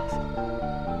sauce.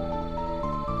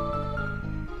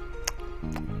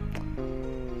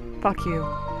 Fuck you.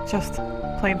 Just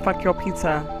plain fuck your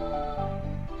pizza.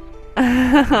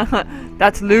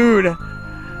 That's lewd.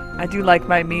 I do like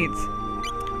my meat.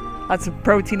 Lots of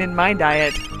protein in my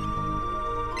diet.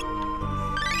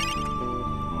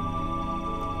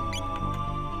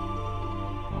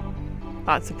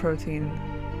 Lots of protein.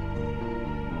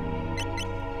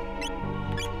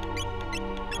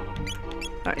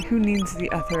 Alright, who needs the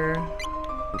ether?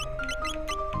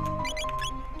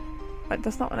 But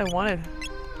that's not what I wanted.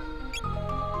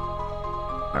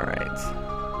 Alright.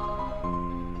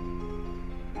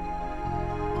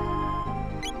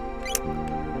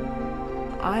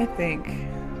 I think...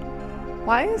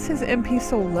 Why is his MP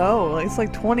so low? Like, it's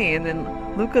like 20, and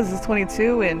then Luca's is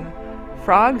 22, and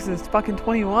Frog's is fucking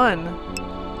 21.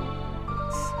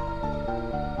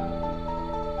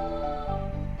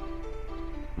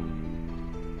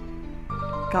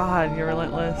 God, you're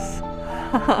relentless.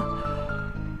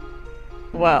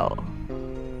 Well.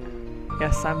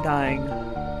 Yes, I'm dying.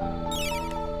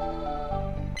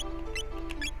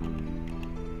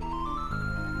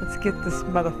 Let's get this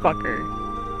motherfucker.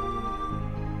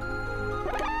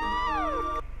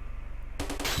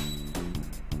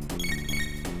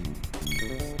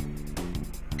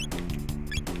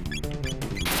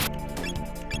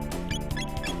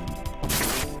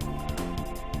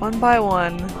 One by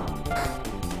one.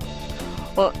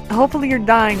 Well, hopefully you're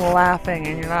dying laughing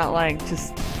and you're not like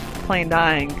just plain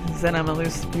dying, because then I'm gonna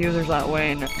lose users that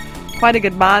way, and quite a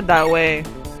good mod that way.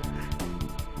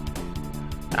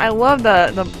 I love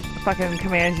the fucking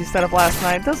commands you set up last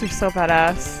night. Those are so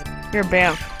badass. You're a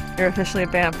BAMF. You're officially a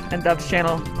BAMF and Dub's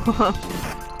channel.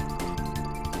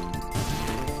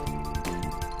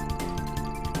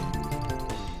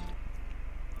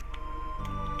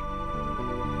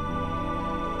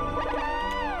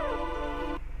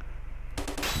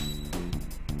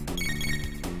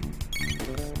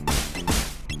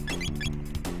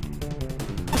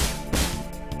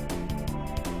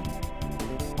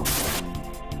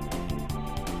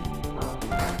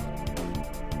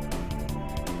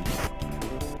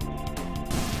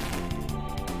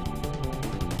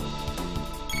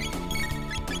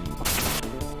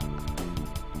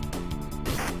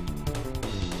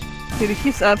 Dude, he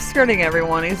keeps upskirting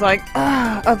everyone. He's like,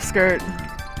 ah, upskirt.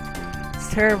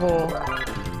 It's terrible.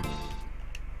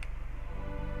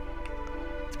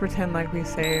 Let's pretend like we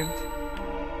saved.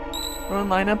 We're on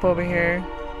line up over here.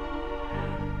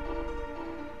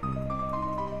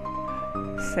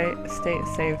 State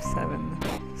saved 7.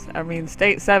 I mean,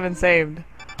 state 7 saved.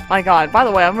 My god. By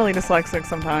the way, I'm really dyslexic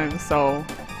sometimes, so...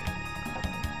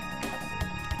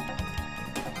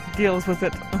 deals with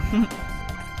it.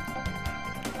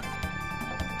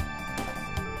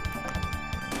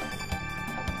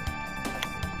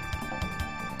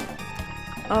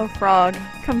 Oh, Frog,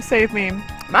 come save me.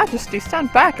 Majesty,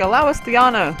 stand back. Allow us the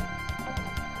honor.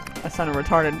 I sounded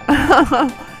retarded.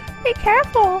 Be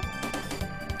careful.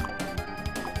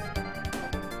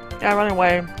 Yeah, run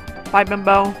away. Bye,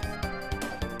 bimbo.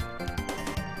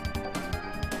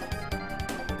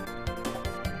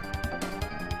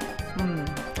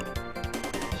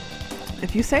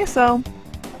 If you say so.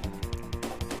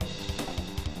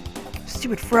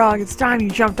 Stupid Frog, it's time you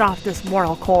jumped off this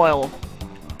mortal coil.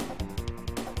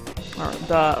 Or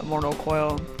the mortal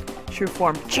coil. True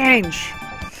form. Change!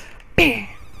 I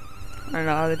don't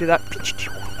know how to do that.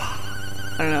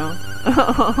 I don't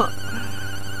know.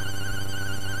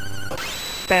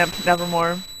 Bamp,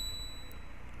 nevermore.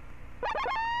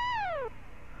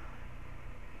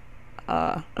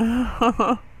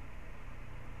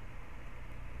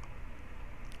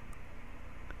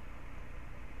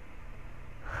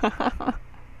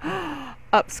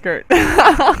 Upskirt.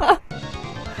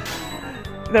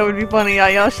 That would be funny. Yeah,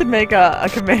 y'all should make a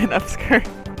command upskirt.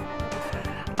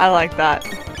 I like that.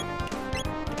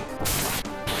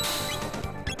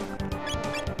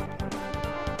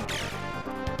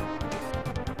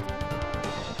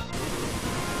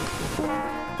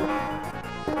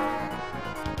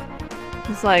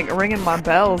 It's like ringing my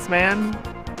bells, man.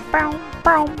 Bow,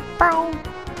 bow, bow.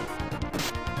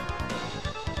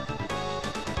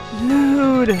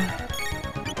 Dude.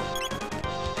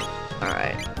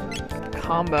 Alright.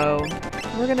 Combo.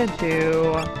 We're gonna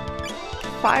do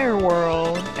Fire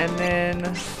Whirl, and then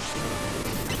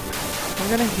we're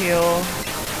gonna heal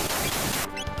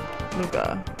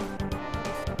Luca.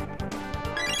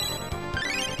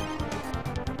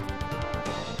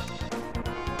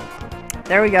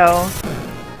 There we go.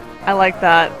 I like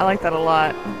that. I like that a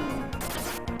lot.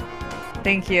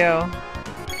 Thank you.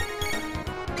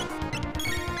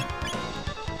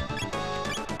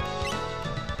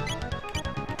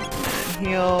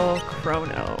 Heal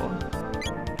Chrono.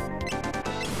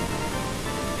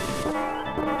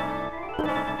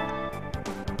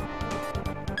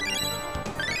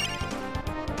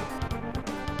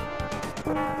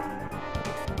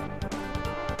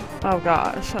 Oh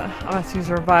gosh, I'm gonna have to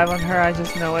use revive on her, I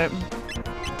just know it.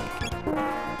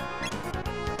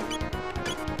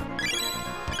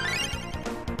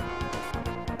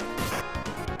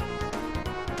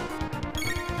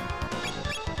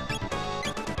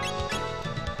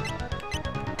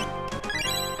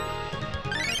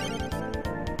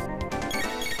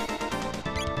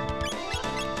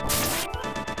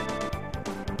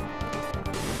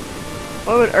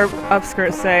 What would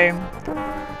Upskirt say?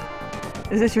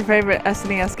 Is this your favorite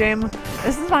SNES game?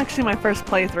 This is actually my first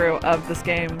playthrough of this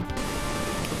game.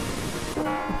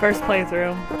 First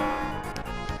playthrough.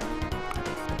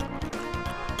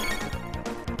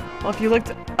 Well, if you looked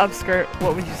Upskirt,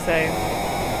 what would you say?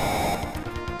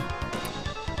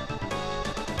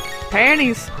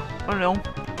 Panties! I don't know.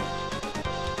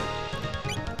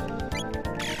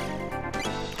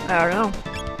 I don't know.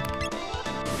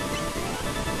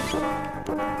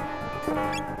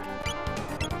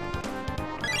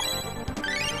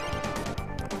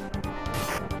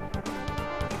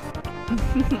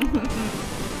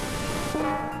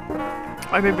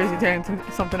 I've been busy doing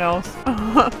something else.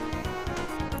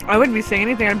 I wouldn't be saying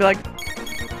anything, I'd be like...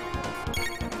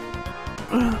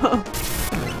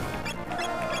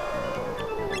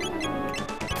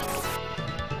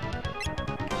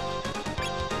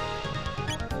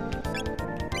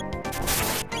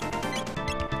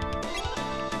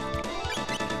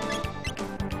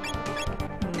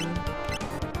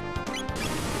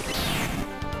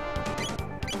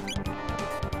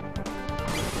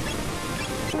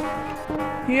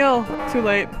 Heal! Too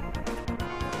late.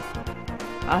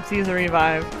 I'll have to use a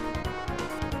revive.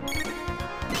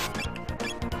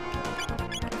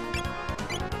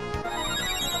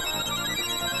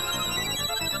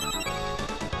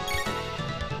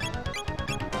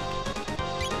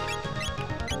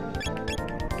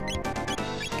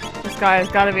 This guy has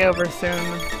got to be over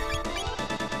soon.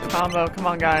 Combo, come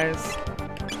on guys.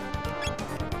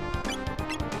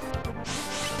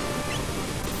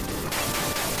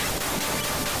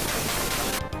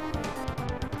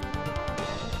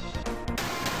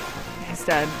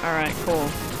 Dead. Alright, cool.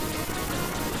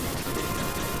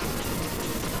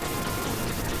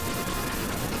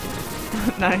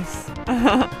 Nice.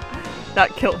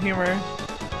 That kilt humor.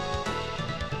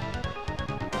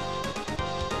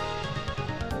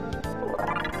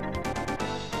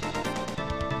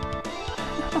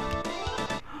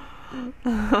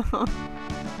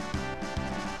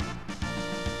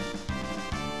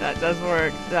 That does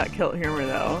work. That kilt humor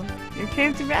though. You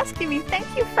came to rescue me. Thank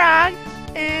you, Frog.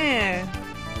 Eh.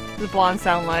 The blondes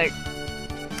sound like.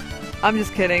 I'm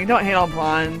just kidding. Don't hate on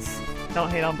blondes. Don't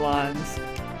hate on blondes.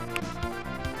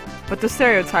 But the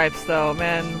stereotypes though,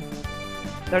 man,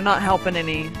 they're not helping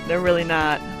any. They're really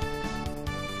not.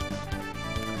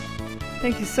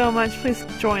 Thank you so much. Please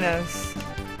join us.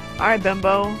 Alright,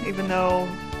 Bimbo, even though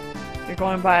you're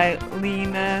going by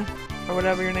Lena or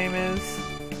whatever your name is.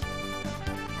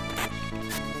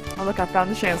 Oh look, I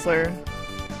found the Chancellor.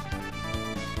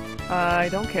 I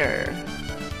don't care.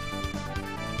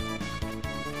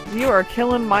 You are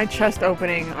killing my chest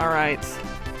opening. Alright.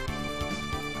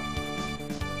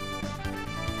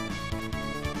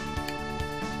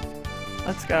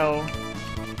 Let's go.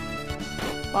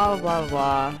 Blah blah blah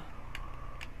blah.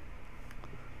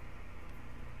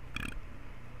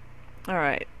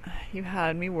 Alright. You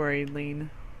had me worried, Lean.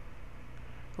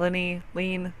 Lenny,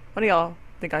 Lean. What do y'all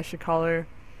think I should call her?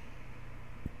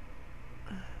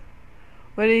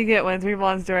 What do you get when 3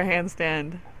 blondes do a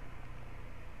handstand?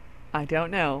 I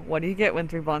don't know. What do you get when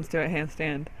 3 blondes do a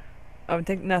handstand? I would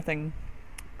think nothing.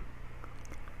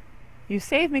 You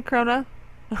saved me, Chrono.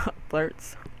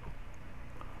 Flirts.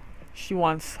 She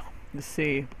wants to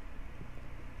see.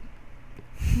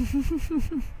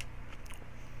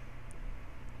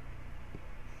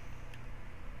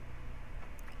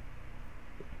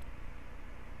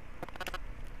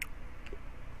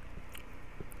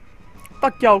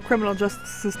 Fuck yo, criminal justice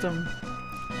system.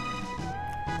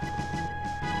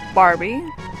 Barbie.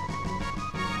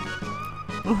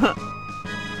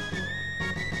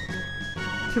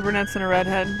 Two brunettes and a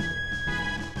redhead.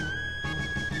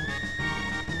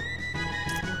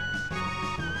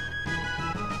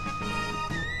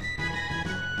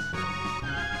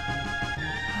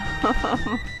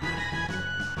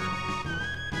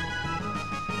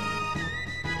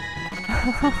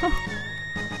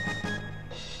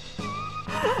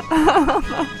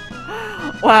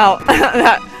 Wow.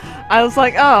 I was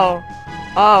like,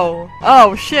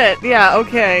 oh shit, yeah,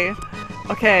 okay.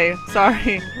 Okay,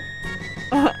 sorry.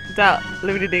 That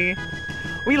Ludity.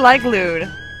 We like Lude.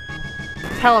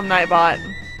 Tell him, Nightbot.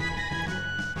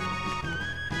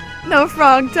 No,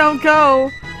 Frog, don't go!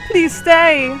 Please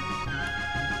stay!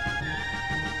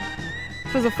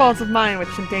 It was a fault of mine which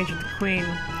endangered the Queen.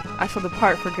 I shall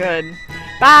depart for good.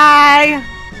 Bye!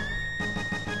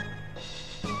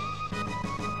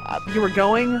 You were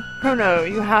going? Chrono,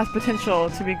 you have potential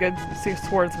to be good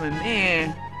swordsman.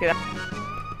 Get up.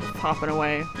 Popping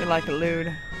away. We like a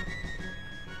lewd.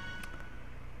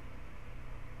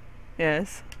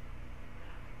 Yes.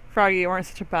 Froggy, you weren't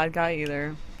such a bad guy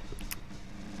either.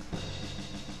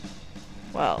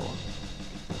 Well.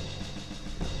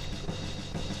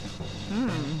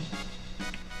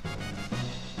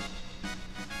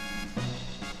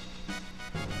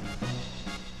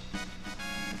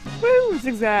 Woo!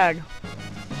 Zigzag!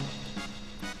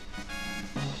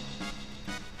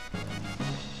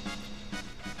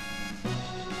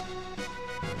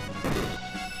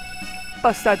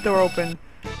 Bust that door open.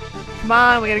 Come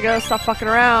on, we gotta go. Stop fucking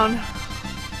around.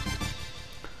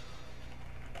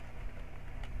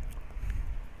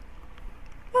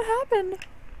 What happened?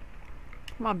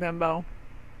 Come on, Bimbo.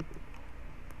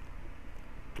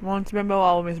 Once Bimbo,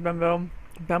 always Bimbo.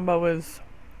 Bimbo is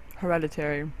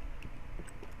hereditary.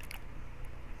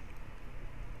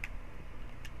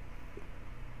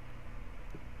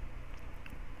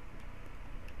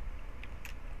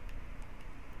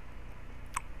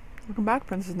 Welcome back,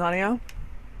 Princess Nadia.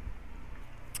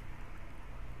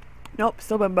 Nope,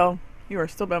 still Bimbo. You are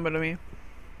still Bimbo to me.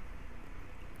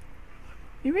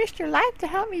 You risked your life to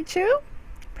help me too?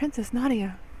 Princess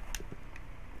Nadia.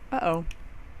 Uh-oh.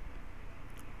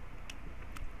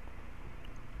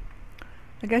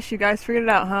 I guess you guys figured it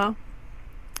out, huh?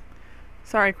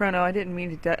 Sorry, Chrono, I didn't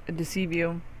mean to deceive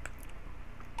you.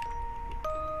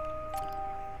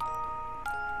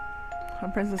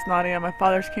 I'm Princess Nadia, my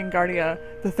father's King Guardia.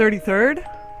 The 33rd?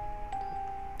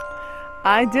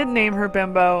 I did name her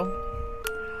Bimbo.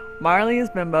 Marley is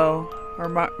Bimbo. Or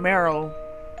Meryl.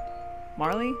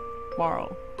 Marley?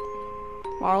 Marl.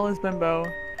 Marl is Bimbo.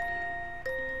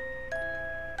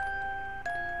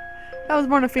 I was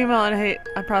born a female and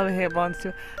I probably hate blondes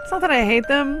too. It's not that I hate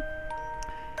them.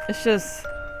 It's just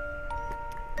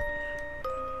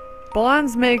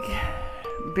blondes make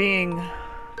being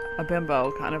a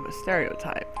bimbo kind of a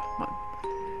stereotype.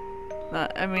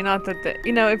 I mean, not that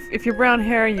you know, if you're brown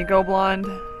hair and you go blonde,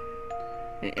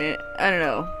 I don't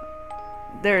know.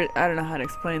 I don't know how to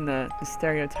explain the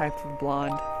stereotype of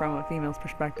blonde from a female's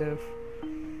perspective.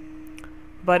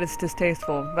 But it's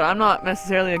distasteful. But I'm not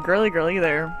necessarily a girly girl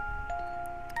either.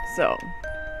 So,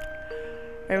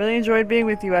 I really enjoyed being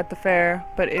with you at the fair,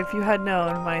 but if you had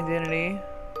known my identity,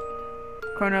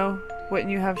 Chrono,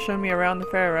 wouldn't you have shown me around the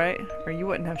fair, right? Or you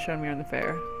wouldn't have shown me around the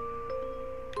fair.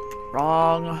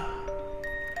 Wrong.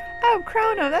 Oh,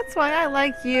 Chrono, that's why I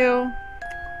like you.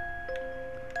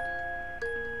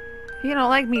 You don't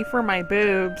like me for my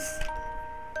boobs.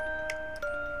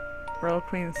 Royal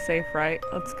Queen's safe, right?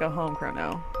 Let's go home,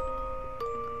 Chrono.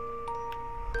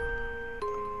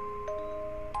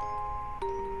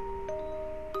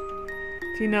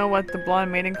 Do you know what the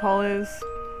blonde mating call is?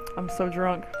 I'm so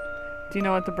drunk. Do you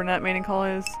know what the brunette mating call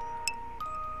is?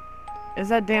 Is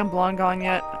that damn blonde gone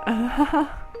yet?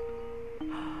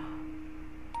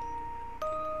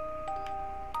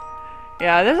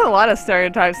 Yeah, there's a lot of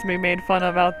stereotypes to be made fun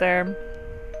of out there.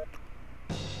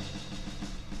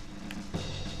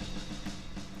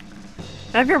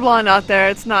 And if you're blonde out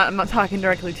there, I'm not talking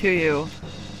directly to you,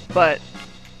 but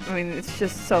I mean, it's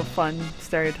just so fun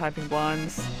stereotyping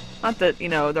blondes. Not that, you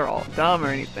know, they're all dumb or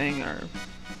anything, or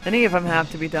any of them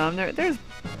have to be dumb. There's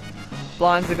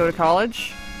blondes that go to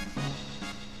college.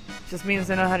 It just means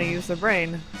they know how to use their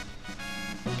brain.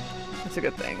 That's a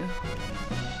good thing.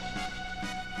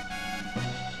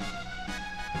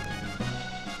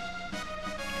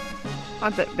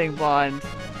 Not that big blonde.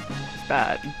 It's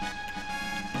bad.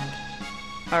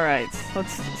 Alright,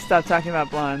 let's stop talking about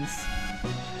blondes.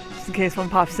 Just in case one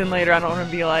pops in later, I don't want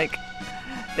to be like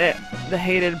the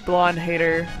hated blonde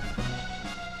hater.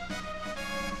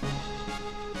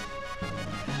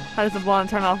 How does the blonde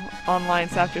turn off on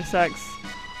lights after sex?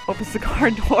 Opens the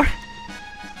car door.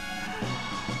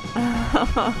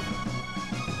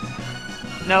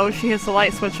 No, she hits the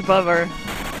light switch above her.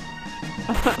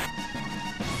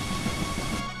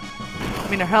 I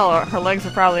mean, hell, her legs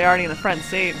are probably already in the front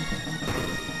seat.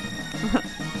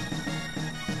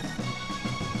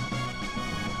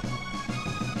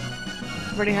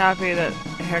 Pretty happy that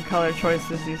hair color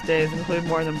choices these days include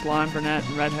more than blonde, brunette,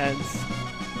 and redheads.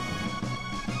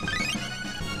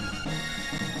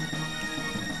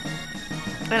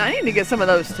 And I need to get some of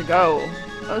those to go.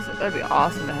 That'd be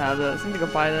awesome to have those. I need to go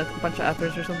buy a bunch of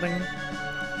ethers or something.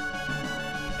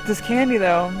 This candy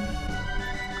though.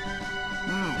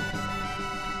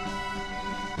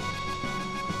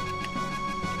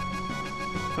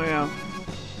 Oh yeah.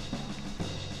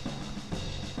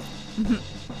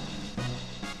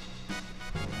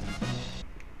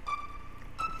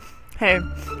 Hey,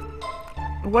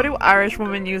 what do Irish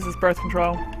women use as birth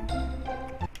control?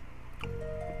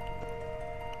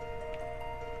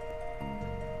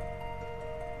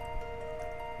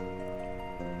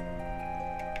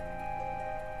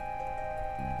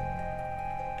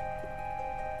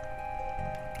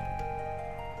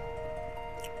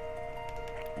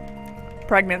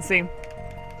 Pregnancy.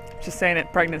 Just saying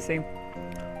it, pregnancy.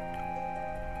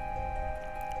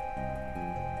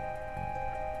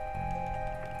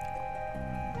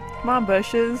 Come on,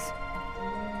 bushes.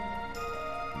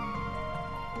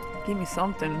 Give me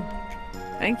something.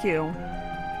 Thank you.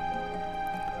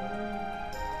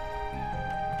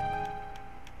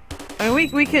 I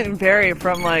mean, we can vary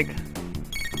from, like,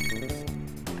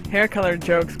 hair color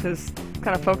jokes, because I'm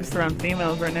kind of focused around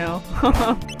females right now.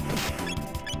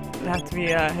 I'd have to be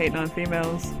hating on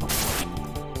females.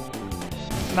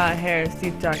 My hair is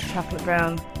deep dark chocolate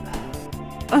brown.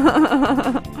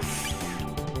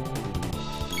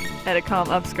 At a calm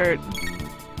upskirt.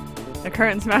 The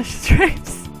curtain smashes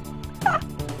drapes.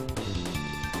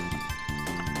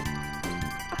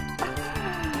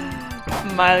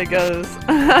 Miley goes,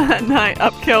 night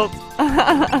up kilt.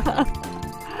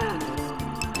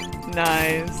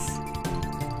 Nice.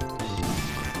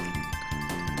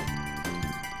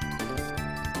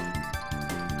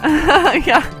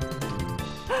 Yeah.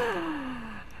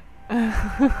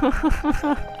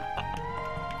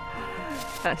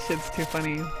 That shit's too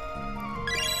funny.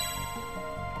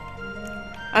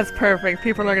 That's perfect.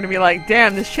 People are gonna be like,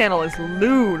 damn, this channel is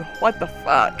lewd. What the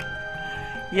fuck?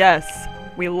 Yes,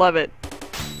 we love it.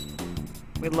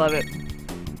 We love it.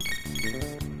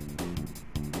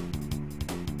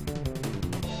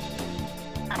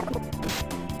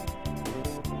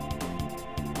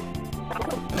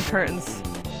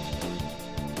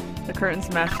 The curtains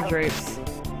match the drapes.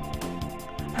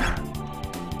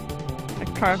 The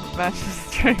carpet matches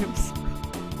the drapes.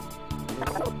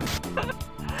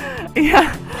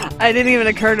 Yeah, it didn't even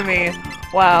occur to me.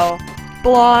 Wow.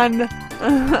 Blonde.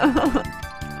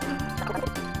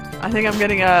 I think I'm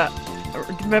getting a...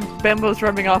 Bimbo's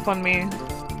rubbing off on me.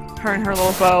 Her and her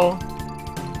little bow.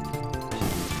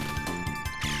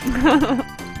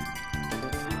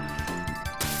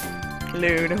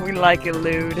 Lewd. We like it,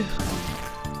 lewd.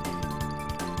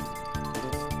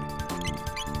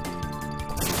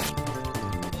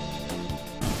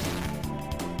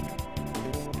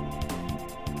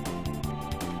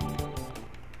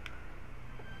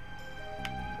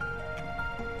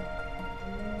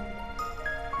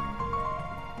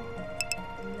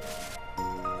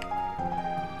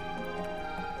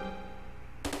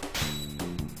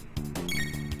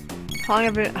 How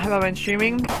long have I been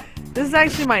streaming? This is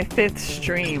actually my 5th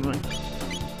stream.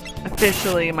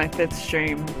 Officially my 5th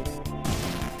stream.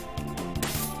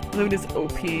 Lewd is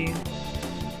OP.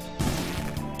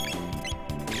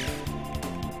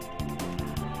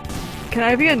 Can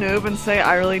I be a noob and say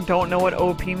I really don't know what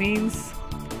OP means?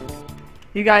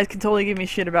 You guys can totally give me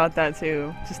shit about that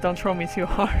too. Just don't troll me too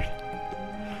hard.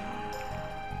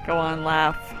 Go on,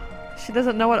 laugh. She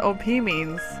doesn't know what OP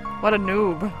means. What a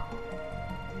noob.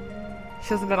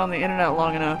 She hasn't been on the internet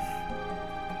long enough.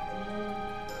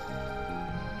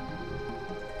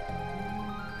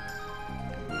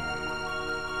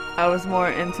 I was more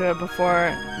into it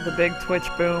before the big Twitch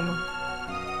boom.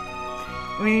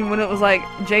 I mean, when it was like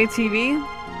JTV?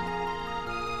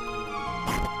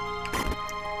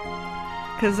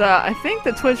 Because I think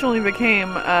that Twitch only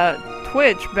became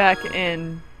Twitch back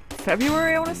in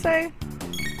February, I want to say?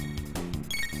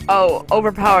 Oh,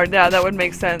 overpowered. Yeah, that would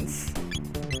make sense.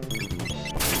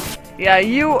 Yeah,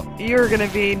 you're gonna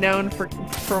be known for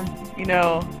you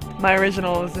know, my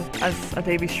originals as a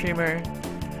baby streamer.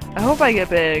 I hope I get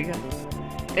big.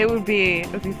 It would be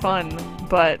fun,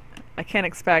 but I can't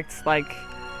expect like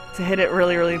to hit it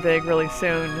really, really big, really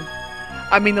soon.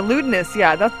 I mean, the lewdness,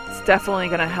 yeah, that's definitely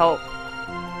gonna help.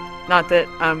 Not that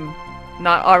I'm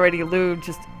not already lewd,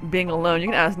 just being alone. You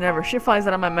can ask Never. Shit flies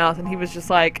out of my mouth, and he was just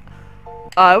like,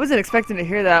 I wasn't expecting to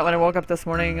hear that when I woke up this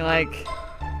morning. Like,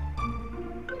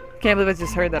 can't believe I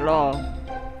just heard that at all.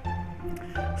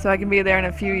 So I can be there in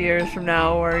a few years from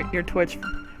now, or your Twitch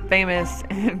famous,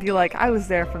 and be like, I was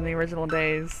there from the original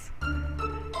days.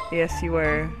 Yes, you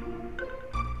were.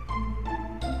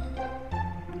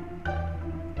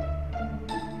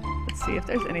 Let's see if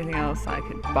there's anything else I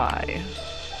could buy.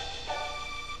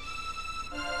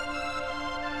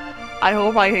 I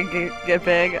hope I can get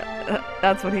big.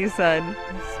 That's what he said.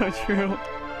 So true.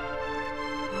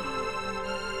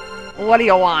 What do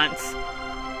you want?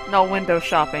 No window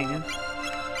shopping.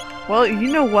 Well,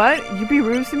 you know what? You be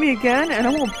rude to me again, and I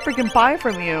won't freaking buy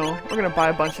from you. We're gonna buy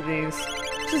a bunch of these.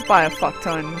 Just buy a fuck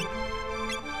ton.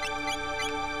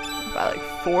 Buy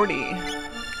like 40.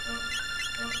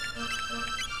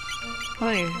 How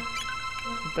many of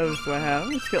those do I have?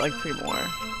 Let's get like 3 more.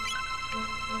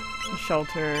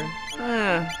 Shelter.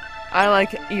 I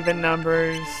like even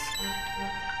numbers.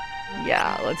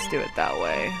 Yeah, let's do it that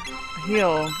way.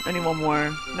 Heal. I need one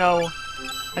more. No.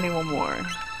 I need one more.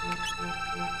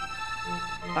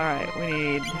 Alright, we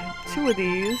need 2 of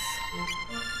these.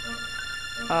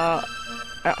 I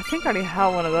think I already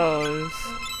have one of those.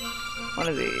 One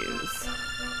of these.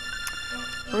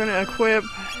 We're gonna equip,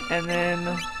 and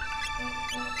then...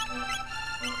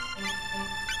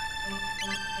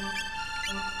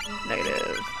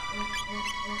 Negative.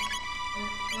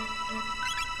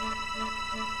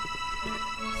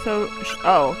 So,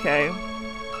 oh, okay.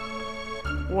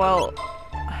 Well,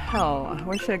 hell, I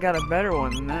wish I got a better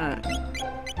one than that.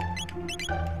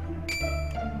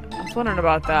 I was wondering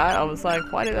about that. I was like,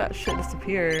 why did that shit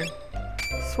disappear?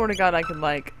 Swear to God, I could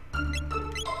like...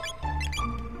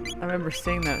 I remember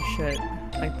seeing that shit.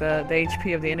 Like the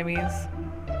HP of the enemies.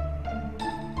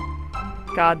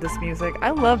 God, this music. I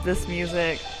love this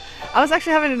music. I was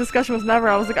actually having a discussion with Never.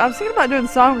 I was thinking about doing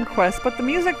song requests, but the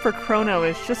music for Chrono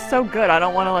is just so good. I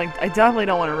don't want to I definitely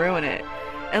don't want to ruin it.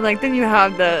 And like then you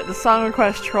have the song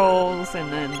request trolls,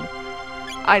 and then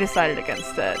I decided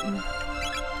against it.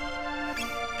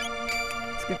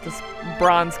 Let's get this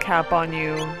bronze cap on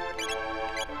you.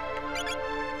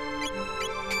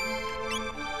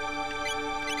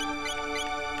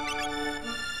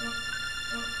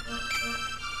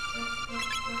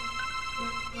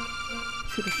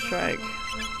 Shoot a strike.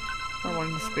 Or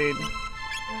 1 speed.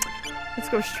 Let's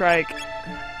go strike.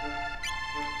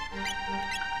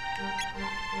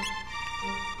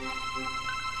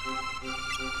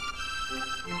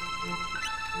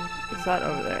 What's that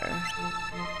over there?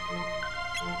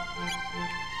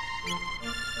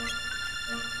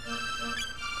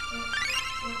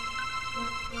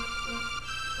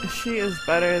 She is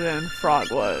better than Frog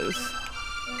was.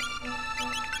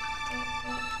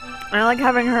 I like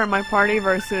having her in my party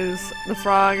versus the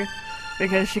Frog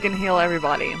because she can heal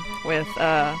everybody with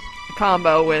a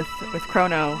combo with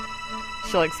Chrono.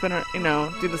 She'll like spin, you know,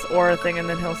 do this aura thing, and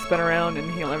then he'll spin around and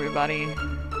heal everybody.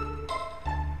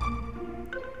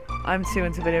 I'm too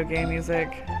into video game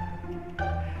music.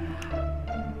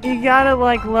 You gotta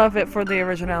like love it for the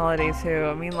originality too.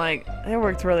 I mean, like, they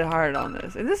worked really hard on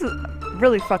this, and this is a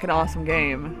really fucking awesome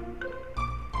game.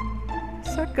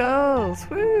 Circles,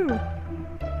 woo!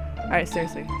 Alright,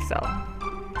 seriously, sell.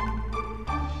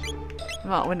 I'm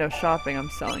not window shopping, I'm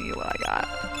selling you what I got.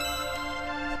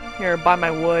 Here, buy my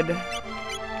wood.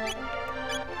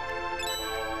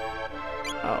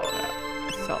 Oh,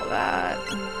 sell that.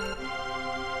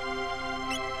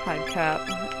 Hide cap,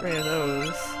 get rid of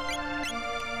those.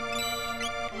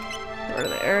 Get rid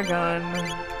of the air gun.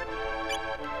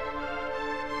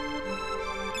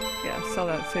 Yeah, sell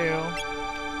that too.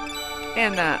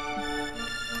 And that.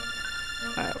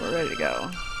 Alright, we're ready to go.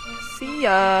 See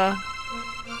ya!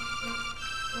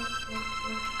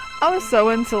 I was so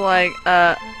into like,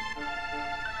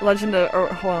 Legend of, or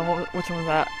hold on, which one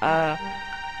was that?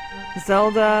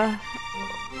 Zelda,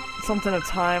 something of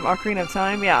Time, Ocarina of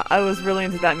Time. Yeah, I was really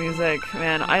into that music,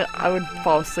 man. I would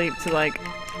fall asleep to like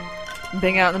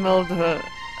being out in the middle of the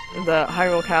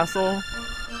Hyrule Castle.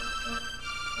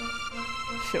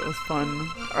 Shit was fun.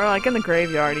 Or like in the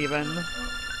graveyard even.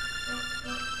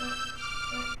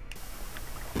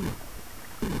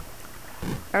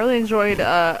 I really enjoyed,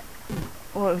 what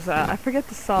was that? I forget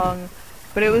the song,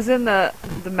 but it was in the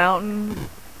mountain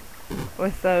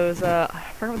with those, I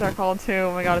forget what they're called too.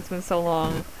 Oh my god, it's been so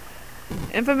long.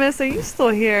 Infamous, are you still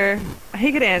here?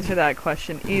 He could answer that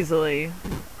question easily.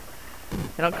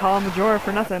 They don't call him a drawer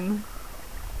for nothing.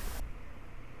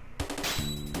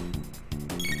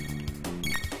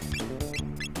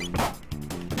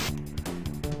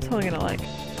 totally gonna like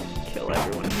kill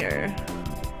everyone here.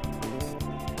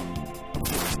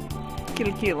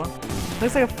 Kill.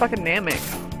 Looks like a fucking Namek,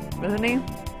 doesn't he?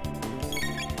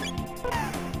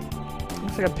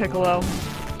 Looks like a Piccolo.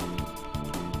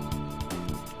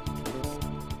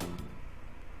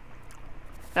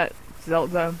 That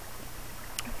Zelda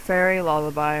Fairy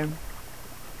Lullaby.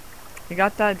 You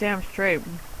got that damn straight.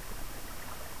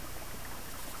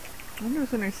 I wonder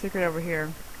if there's any secret over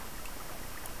here.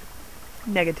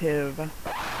 Negative.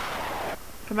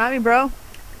 Come at me, bro.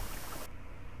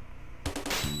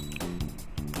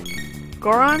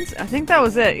 Gorons? I think that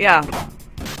was it, yeah.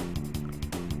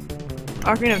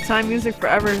 Ocarina of Time music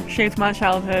forever shaped my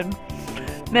childhood.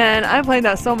 Man, I played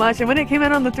that so much, and when it came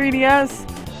out on the 3DS,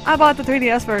 I bought the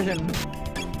 3DS version.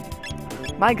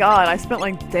 My god, I spent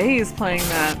like days playing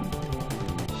that.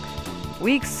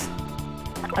 Weeks.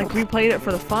 Like, replayed it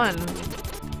for the fun.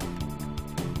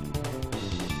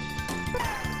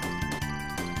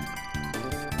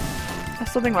 I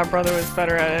still think my brother was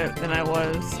better at it than I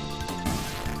was.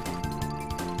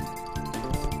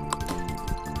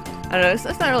 I don't know,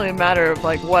 it's not really a matter of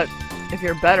like what, if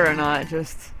you're better or not,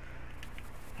 just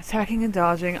attacking and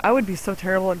dodging. I would be so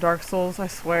terrible at Dark Souls, I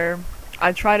swear.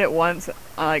 I tried it once,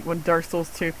 like when Dark Souls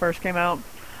 2 first came out.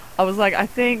 I was like, I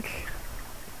think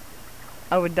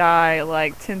I would die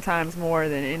like 10 times more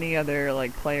than any other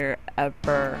like player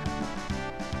ever.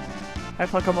 I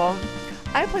play Pokemon.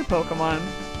 I play Pokemon.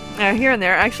 Here and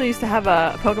there. I actually used to have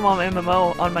a Pokemon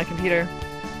MMO on my computer.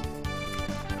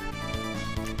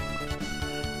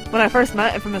 When I first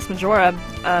met Infamous Majora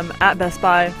at Best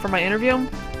Buy for my interview,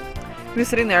 he was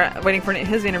sitting there waiting for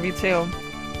his interview too.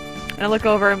 And I look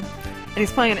over, and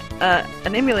he's playing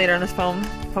an emulator on his phone,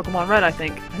 Pokemon Red, I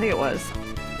think it was.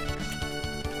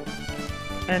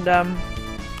 And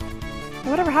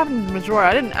whatever happened to Majora?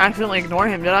 I didn't accidentally ignore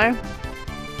him, did I?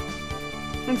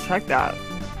 Let's check that.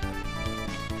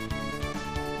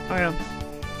 Oh yeah.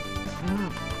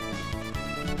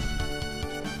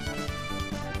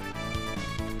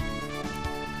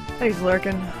 He's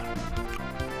lurking.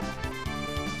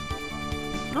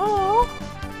 Oh,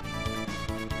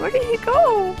 where did he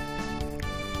go?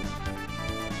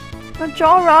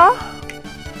 Majora!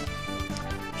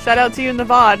 Shout out to you in the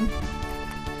VOD.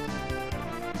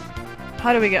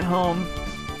 How do we get home?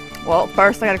 Well,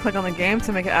 first I gotta click on the game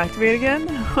to make it activate again.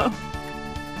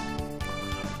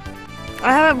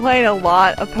 I haven't played a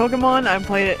lot of Pokemon. I've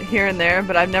played it here and there,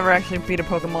 but I've never actually beat a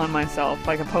Pokemon myself,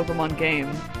 like a Pokemon game.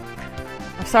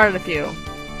 I've started a few,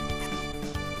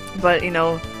 but you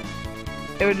know,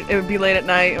 it would be late at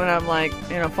night when I'm like,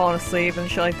 you know, falling asleep and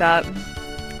shit like that.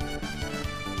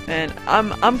 And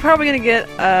I'm probably gonna get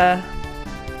I'm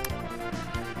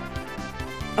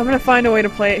gonna find a way to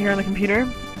play it here on the computer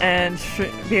and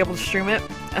be able to stream it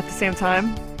at the same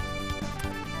time,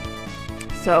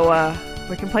 so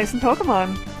we can play some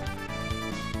Pokemon.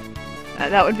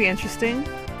 That would be interesting.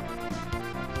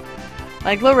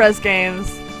 Like low-res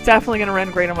games. Definitely gonna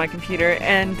run great on my computer,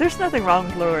 and there's nothing wrong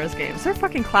with low-res games. They're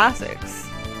fucking classics.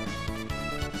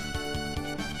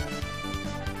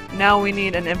 Now we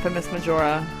need an Infamous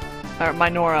Majora. Or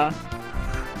Minora.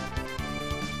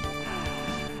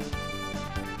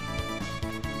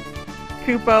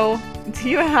 Kupo, do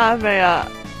you have an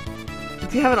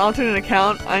alternate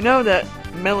account? I know that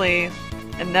Millie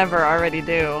and Never already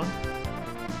do.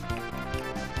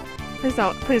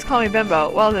 Please call me Bimbo.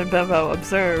 Well then, Bimbo,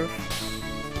 observe.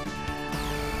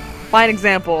 Fine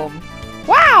example.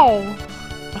 Wow!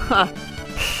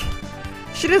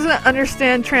 She doesn't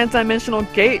understand transdimensional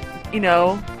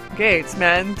gates,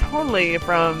 man. Totally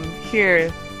from here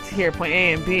to here, point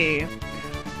A and B.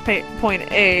 Point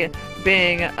A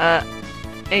being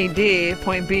AD,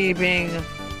 point B being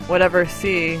whatever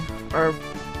C, or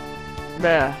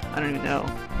I don't even know.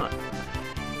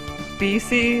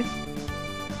 BC?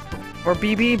 Or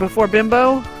BB before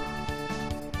Bimbo?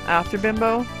 After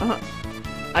Bimbo?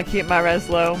 I keep my res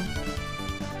low.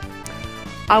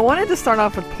 I wanted to start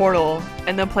off with Portal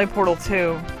and then play Portal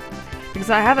 2 because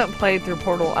I haven't played through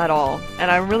Portal at all,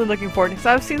 and I'm really looking forward to it because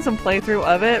I've seen some playthrough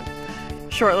of it,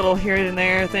 short little here and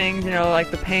there things, you know, like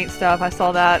the paint stuff. I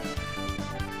saw that.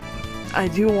 I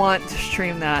do want to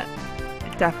stream that.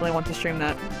 Definitely want to stream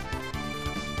that.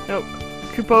 Nope.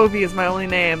 Kupovi is my only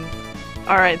name.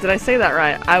 Alright, did I say that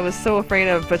right? I was so afraid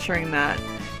of butchering that.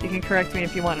 You can correct me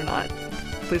if you want or not.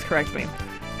 Please correct me.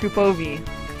 Kupovi.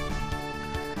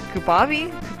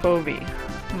 Kupavi? Kupovi.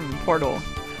 Portal.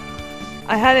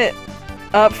 I had it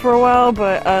up for a while,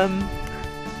 but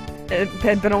it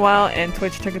had been a while and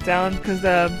Twitch took it down because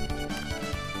the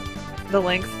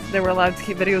length they were allowed to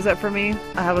keep videos up for me.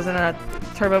 I wasn't a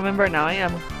turbo member, now I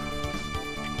am.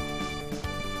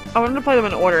 I wanted to play them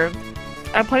in order.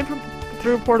 I played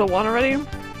through Portal 1 already,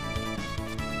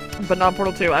 but not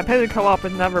Portal 2. I played the co-op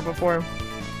with Never before,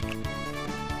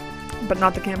 but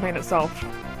not the campaign itself.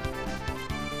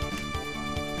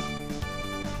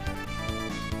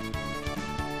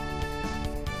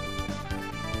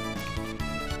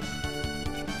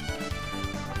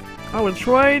 I would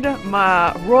trade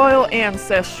my royal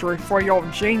ancestry for your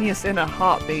genius in a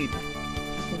heartbeat.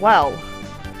 Well.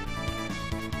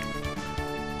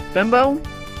 Bimbo?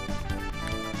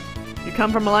 You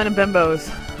come from a line of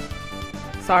bimbos.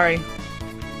 Sorry.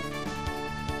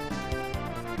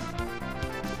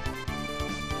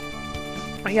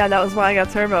 Yeah, that was why I got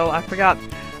Turbo. I forgot.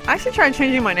 I actually tried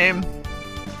changing my name.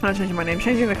 Not changing my name,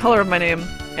 changing the color of my name.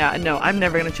 Yeah, no, I'm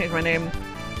never gonna change my name.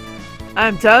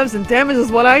 I'm Dubs, and damage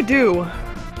is what I do.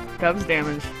 Dubs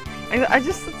damage. It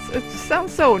just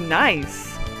sounds so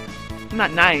nice.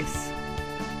 Not nice.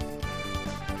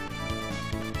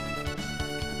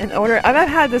 In order, I've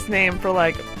had this name for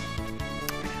like,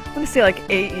 I'm gonna say like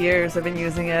 8 years. I've been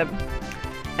using it,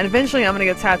 and eventually I'm gonna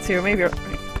get a tattoo, maybe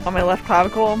on my left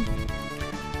clavicle.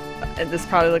 And this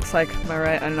probably looks like my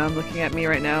right. I don't know. I'm looking at me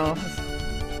right now.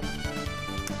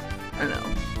 I don't know.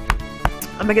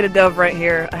 I'm gonna get a dove right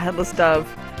here, a headless dove.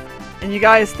 And you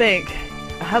guys think,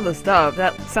 a headless dove?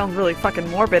 That sounds really fucking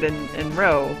morbid and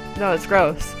raw. No, it's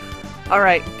gross.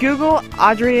 Alright, Google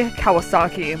Audrey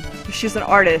Kawasaki. She's an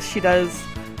artist. She does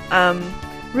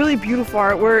really beautiful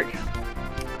artwork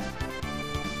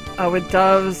with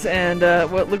doves and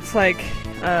what looks like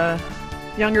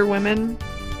younger women.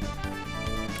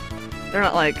 They're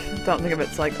not like, don't think of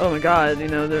it's like, oh my god, you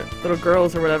know, they're little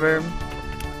girls or whatever.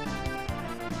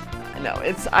 No,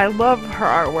 I love her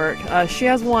artwork. She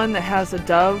has one that has a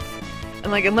dove,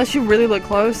 and like, unless you really look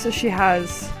close, she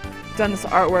has done this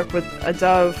artwork with a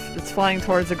dove that's flying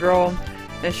towards a girl,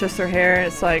 and it's just her hair, and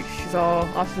it's like, she's all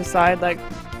off to the side, like,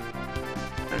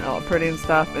 I don't know, all pretty and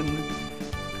stuff, and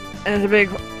there's a big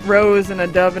rose and a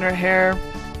dove in her hair,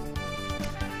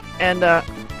 and the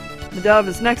dove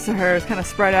is next to her, it's kind of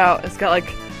spread out, it's got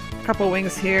like a couple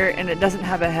wings here, and it doesn't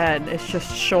have a head, it's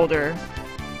just shoulder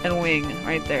and wing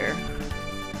right there.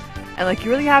 And like,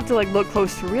 you really have to like look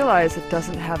close to realize it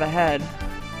doesn't have a head.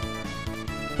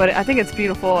 But I think it's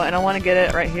beautiful, and I want to get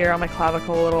it right here on my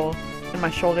clavicle, a little in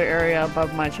my shoulder area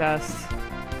above my chest.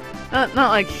 Not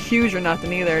like huge or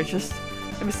nothing either, it's just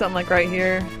maybe something like right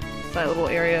here, that little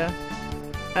area.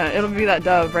 It'll be that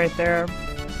dove right there.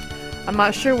 I'm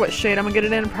not sure what shade I'm gonna get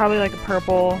it in, probably like a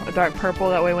purple, a dark purple,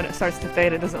 that way when it starts to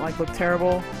fade it doesn't like look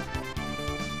terrible.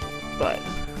 But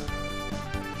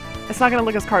it's not gonna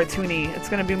look as cartoony, it's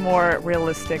gonna be more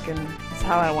realistic, and it's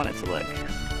how I want it to look.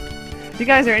 If you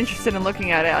guys are interested in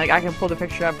looking at it, like, I can pull the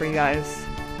picture up for you guys.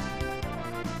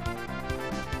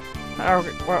 Our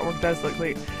artwork does look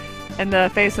neat. And the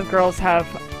face of girls have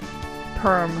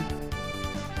permanent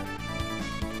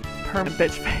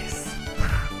bitch face.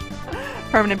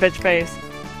 Permanent bitch face.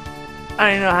 I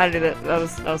don't even know how to do that. That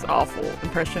was awful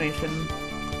impersonation.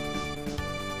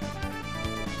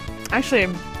 Actually,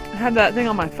 I had that thing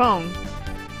on my phone.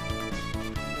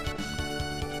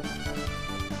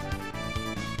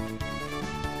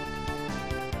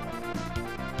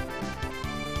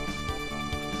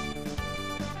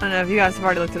 I don't know if you guys have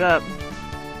already looked it up.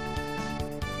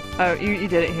 Oh, you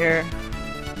did it here.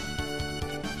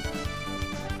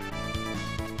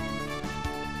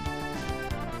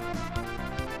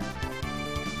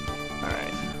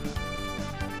 Alright.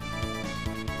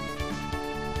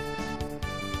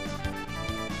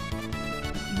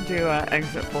 Do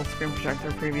exit full screen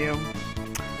projector preview.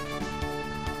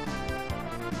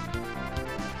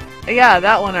 Yeah,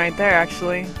 that one right there,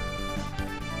 actually.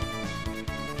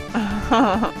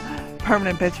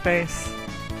 Permanent bitch face.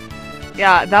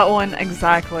 Yeah, that one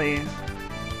exactly.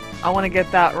 I want to get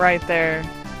that right there.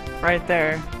 Right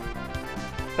there.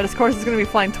 But of course it's going to be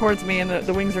flying towards me, and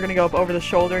the wings are going to go up over the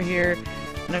shoulder here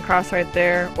and across right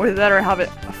there. Or that, or have it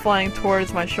flying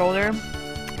towards my shoulder,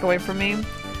 away from me.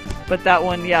 But that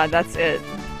one, yeah, that's it.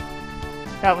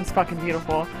 That one's fucking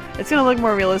beautiful. It's going to look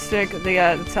more realistic.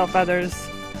 The tail feathers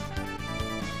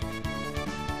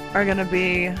are going to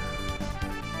be...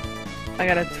 I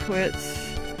got a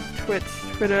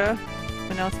Twitter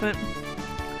announcement.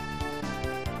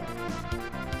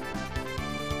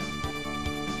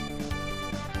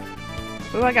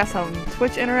 Ooh, I got some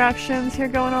Twitch interactions here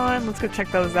going on. Let's go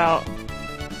check those out.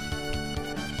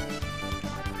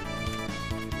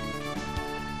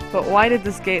 But why did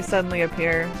this gate suddenly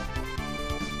appear?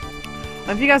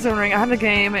 If you guys are wondering, I have the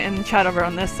game in the chat over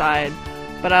on this side,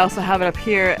 but I also have it up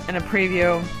here in a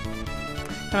preview.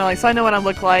 So I know what I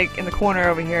look like in the corner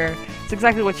over here. It's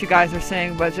exactly what you guys are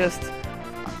saying, but just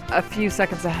a few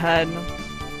seconds ahead.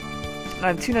 I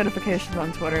have 2 notifications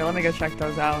on Twitter. Let me go check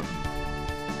those out.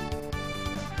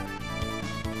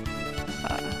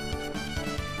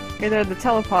 Either the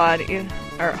telepod,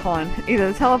 or hold on,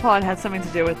 either the telepod had something to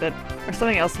do with it, or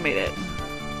something else made it.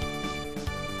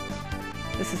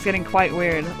 This is getting quite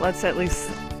weird. Let's at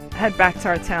least head back to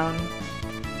our town.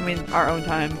 I mean, our own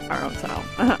time. Our own town.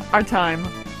 Our time.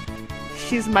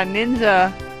 She's my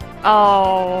ninja.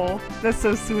 Oh, that's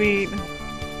so sweet.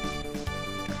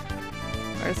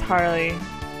 Where's Harley?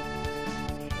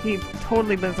 He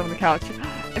totally been on the couch.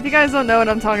 If you guys don't know what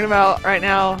I'm talking about right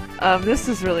now, this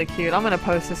is really cute. I'm gonna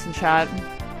post this in chat.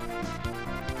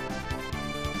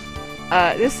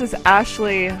 This is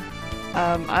Ashley,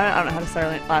 I don't know how to say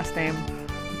her last name.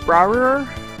 Bauer?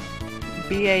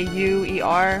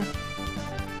 B-A-U-E-R.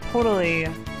 Totally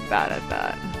bad at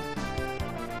that.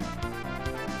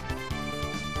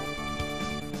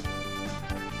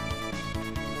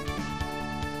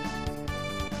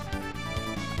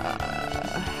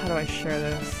 How do I share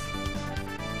this?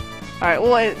 Alright,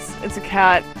 well it's a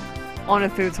cat on a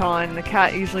futon. The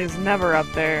cat usually is never up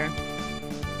there.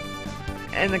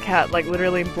 And the cat like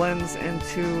literally blends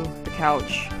into the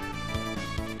couch.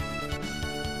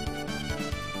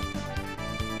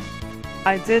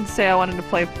 I did say I wanted to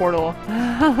play Portal.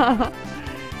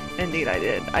 Indeed I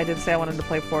did. I did say I wanted to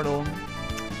play Portal.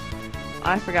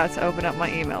 I forgot to open up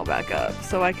my email back up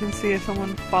so I can see if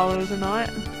someone follows or not.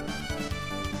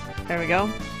 There we go.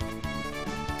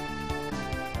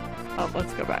 Oh,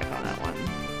 let's go back on that one.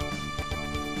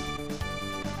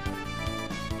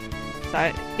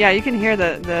 So yeah, you can hear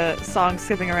the song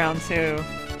skipping around too.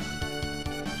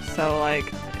 So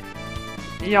like,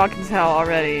 y'all can tell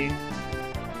already.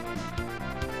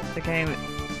 The game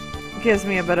gives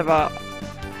me a bit of a...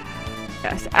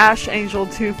 Yes, Ash Angel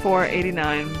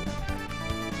 2489.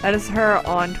 That is her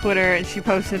on Twitter, and she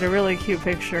posted a really cute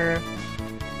picture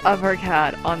of her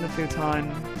cat on the futon.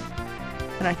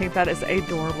 And I think that is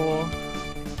adorable.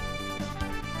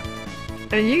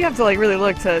 And you have to like really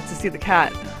look to see the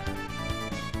cat.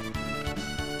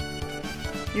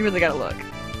 You really gotta look.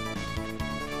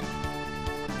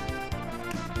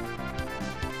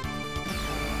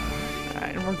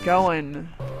 Alright, and we're going.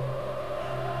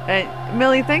 Hey,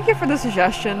 Millie, thank you for the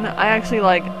suggestion. I actually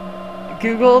like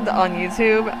Googled on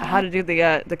YouTube how to do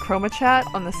the chroma chat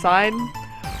on the side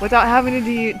without having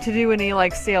to do any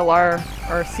like CLR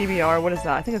or CBR. What is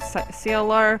that? I think it's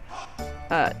CLR.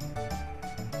 A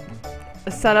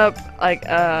setup like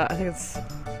I think it's,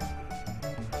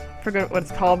 forget what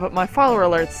it's called, but my follower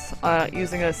alerts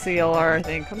using a CLR. I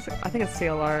think it's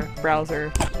CLR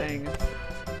browser thing.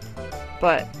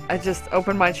 But I just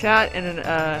opened my chat in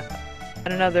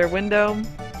another window,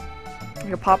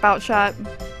 like a pop-out chat,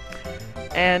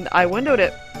 and I windowed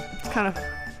it. Just kind of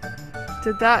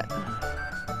did that.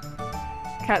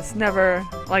 Cats never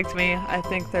liked me. I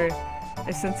think they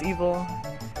sense evil.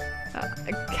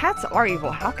 Cats are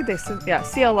evil. How could they sense? Yeah,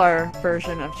 CLR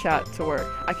version of chat to work.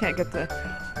 I can't get the.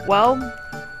 Well,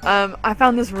 I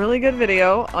found this really good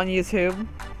video on YouTube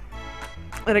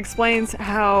that explains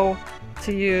how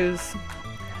to use.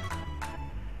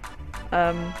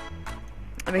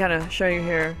 Let me kind of show you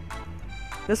here.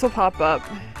 This will pop up,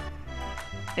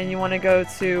 and you want to go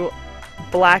to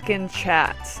blacken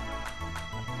chat.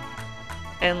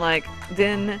 And like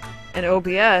then in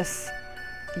OBS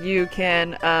you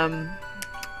can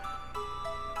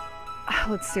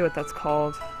let's see what that's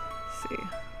called. Let's see.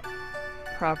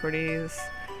 Properties.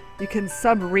 You can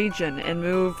sub-region and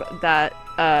move that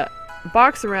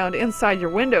box around inside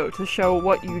your window to show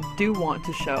what you do want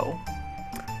to show.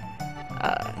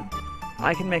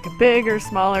 I can make it big or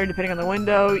smaller depending on the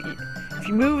window. If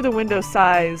you move the window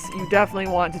size, you definitely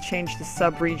want to change the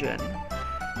sub-region.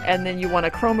 And then you want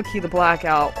to chroma key the black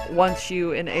out once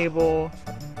you enable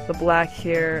the black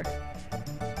here.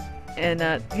 And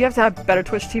you have to have better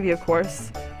Twitch TV, of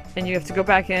course. And you have to go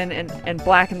back in and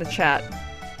blacken the chat.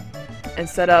 And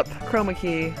set up chroma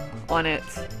key on it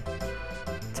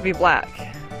to be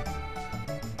black.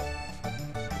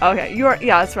 Okay,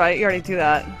 yeah, that's right. You already do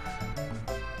that.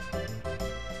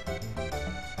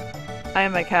 I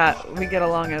and my cat, we get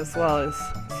along as well as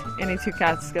any two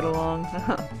cats get along.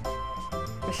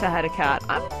 Wish I had a cat.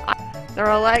 They're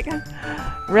all like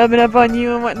rubbing up on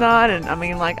you and whatnot, and I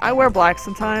mean, like, I wear black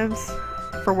sometimes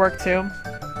for work too,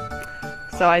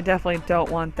 so I definitely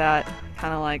don't want that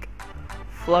kind of like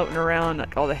floating around,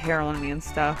 like all the hair on me and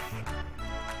stuff.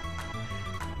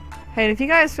 Hey, and if you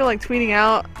guys feel like tweeting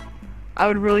out, I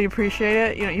would really appreciate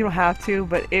it. You know, you don't have to,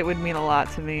 but it would mean a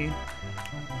lot to me.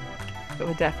 It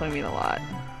would definitely mean a lot.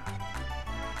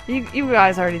 You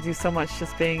guys already do so much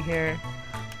just being here.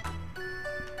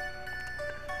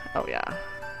 Oh yeah.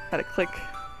 Gotta click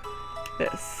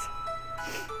this.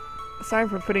 Sorry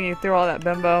for putting you through all that,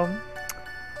 bimbo.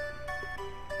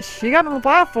 She got on the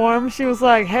platform. She was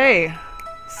like, "Hey,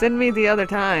 send me the other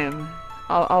time.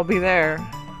 I'll be there."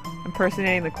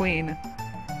 Impersonating the queen.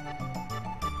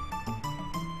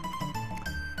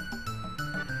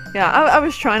 Yeah, I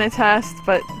was trying to test,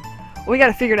 but we got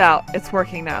it figured out. It's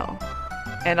working now.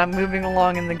 And I'm moving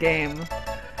along in the game.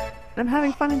 And I'm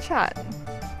having fun in chat.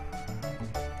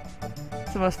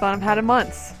 It's the most fun I've had in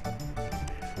months.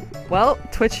 Well,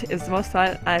 Twitch is the most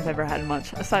fun I've ever had in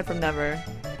months, aside from Never.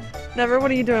 Never,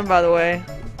 what are you doing, by the way?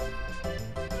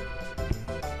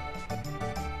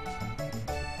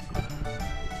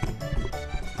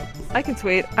 I can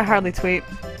tweet. I hardly tweet.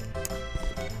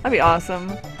 That'd be awesome.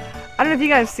 I don't know if you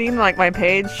guys seen like my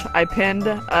page. I pinned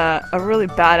a really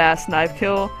badass knife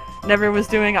kill Never was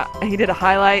doing. He did a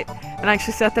highlight, and I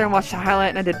actually sat there and watched the highlight,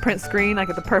 and I did print screen like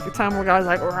at the perfect time where guys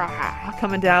like rah,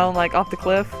 coming down like off the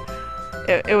cliff.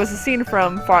 It was a scene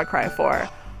from Far Cry 4.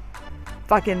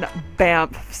 Fucking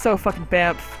BAMF. So fucking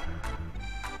BAMF.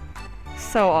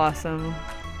 So awesome.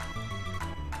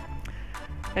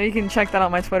 And you can check that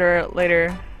on my Twitter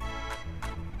later.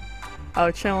 Oh,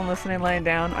 chilling, listening, laying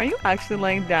down. Are you actually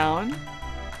laying down?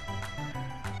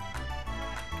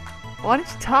 Why don't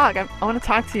you talk? I want to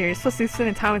talk to you. You're supposed to be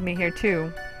spending time with me here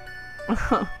too.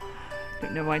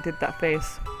 Don't know why I did that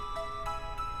face.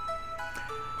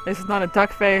 This is not a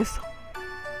duck face.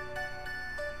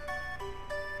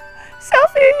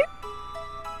 Selfie!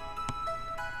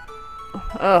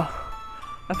 Ugh.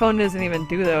 My phone doesn't even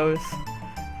do those.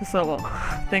 This little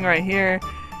thing right here.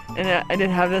 And I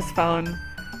did have this phone,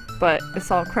 but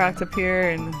it's all cracked up here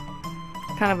and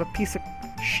kind of a piece of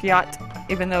shit,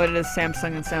 even though it is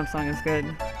Samsung and Samsung is good.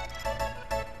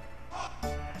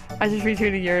 I just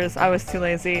retweeted yours. I was too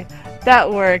lazy.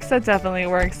 That works. That definitely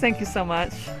works. Thank you so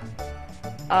much.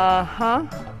 Uh-huh.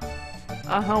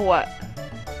 Uh-huh what?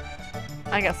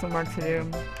 I got some work to do.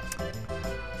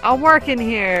 I'll work in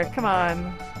here. Come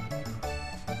on.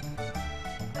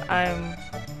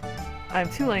 I'm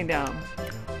too laying down.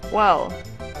 Well,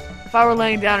 if I were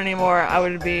laying down anymore, I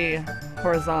would be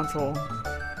horizontal.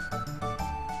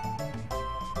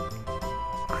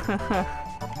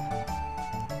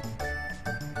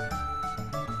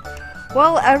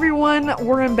 Well, everyone,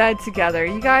 we're in bed together.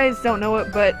 You guys don't know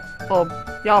it, but, well,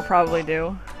 y'all probably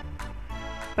do.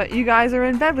 But you guys are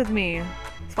in bed with me.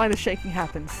 That's why the shaking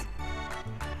happens.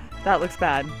 That looks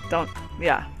bad. Don't,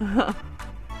 yeah.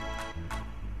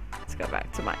 Let's go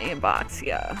back to my inbox,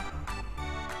 yeah.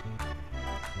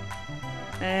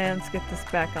 And let's get this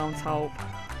back on top.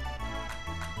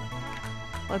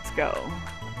 Let's go.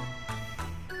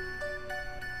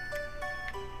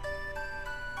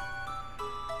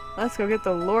 Let's go get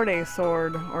the Lorde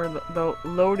sword, or the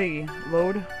Lode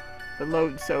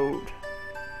sword.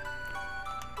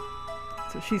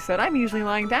 So she said, I'm usually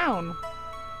lying down.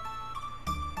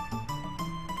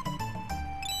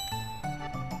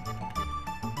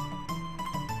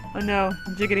 Oh no,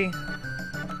 jiggity.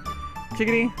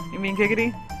 Jiggity? You mean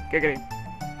giggity? Giggity.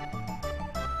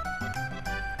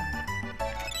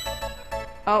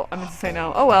 Oh, I meant to say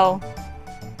no. Oh well.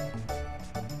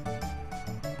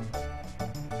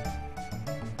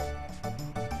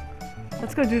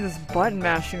 Let's go do this button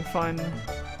mashing fun.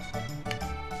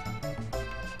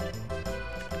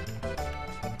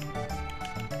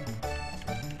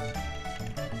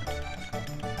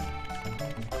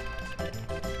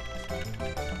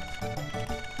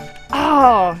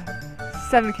 Oh!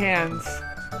 7 cans.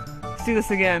 Let's do this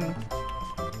again.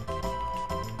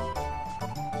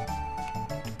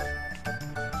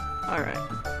 Alright.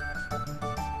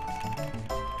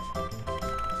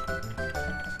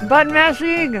 Button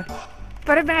mashing!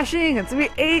 Button mashing! It's gonna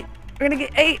be 8! We're gonna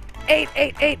get 8! 8,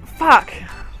 8, 8! Fuck!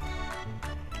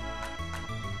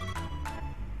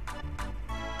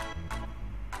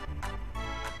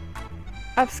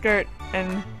 Upskirt,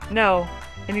 and no,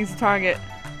 it needs a target.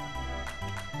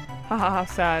 Haha, how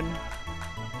sad.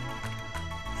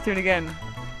 Let's do it again.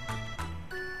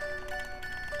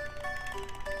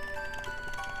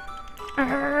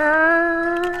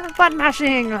 Button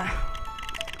mashing!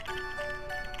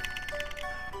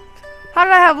 How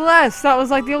did I have less? That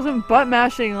was like the ultimate butt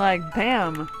mashing, like,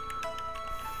 bam.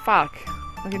 Fuck.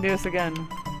 I can do this again.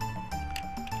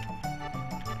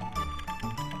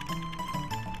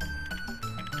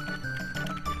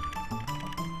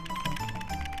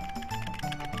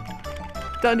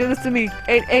 Don't do this to me.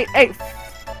 8, 8, 8.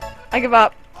 I give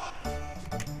up.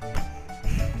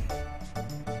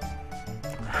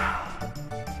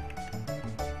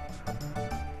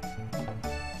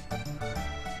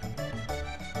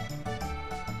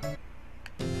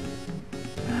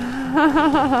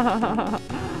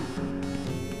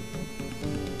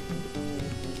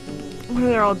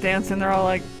 They're all dancing, they're all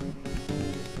like...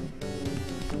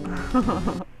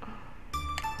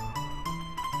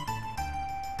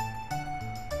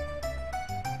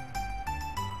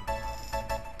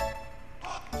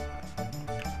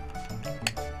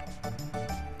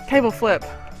 Table flip.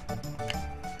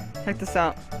 Check this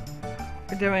out.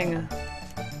 We're doing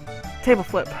table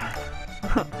flip.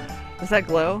 Does that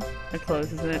glow? It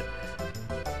glows, isn't it?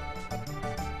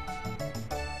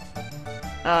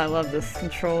 Oh, I love this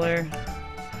controller.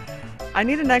 I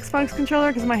need an Xbox controller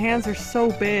because my hands are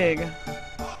so big.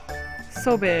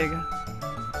 So big.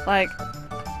 Like,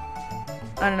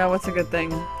 I don't know what's a good thing.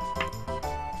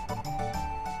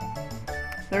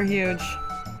 They're huge.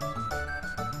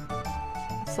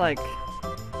 It's like,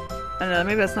 I don't know,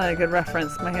 maybe that's not a good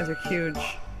reference. My hands are huge.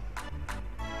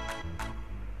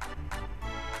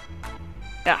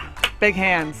 Yeah, big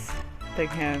hands. Big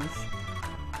hands.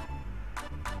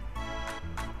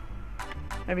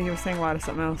 Maybe he was saying why to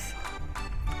something else.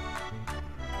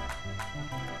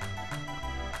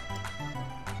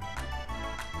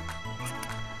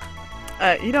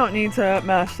 You don't need to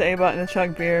mash the A button to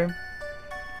chug beer.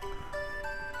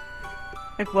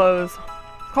 It glows.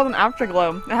 It's called an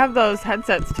afterglow. I have those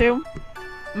headsets too.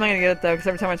 I'm not gonna get it though, because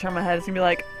every time I turn my head, it's gonna be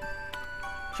like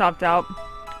chopped out.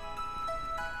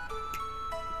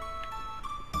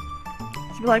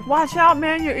 She'll be like, "Watch out,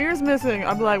 man! Your ear's missing."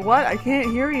 I'll be like, "What? I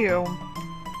can't hear you.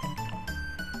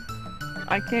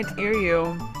 I can't hear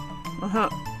you." Uh-huh.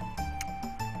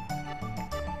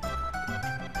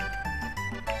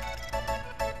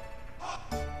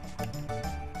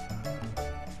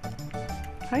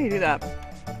 How do you do that?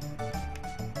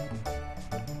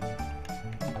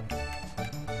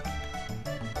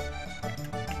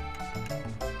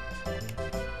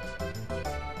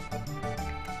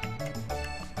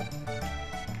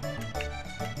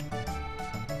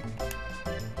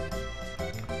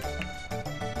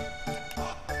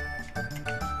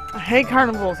 I hate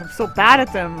carnivals. I'm so bad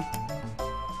at them.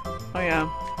 Oh yeah.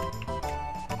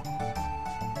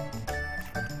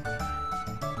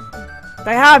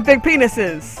 They have big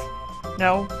penises.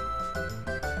 No.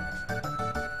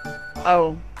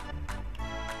 Oh.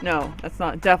 No, that's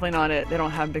not, definitely not it. They don't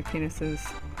have big penises.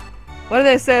 What do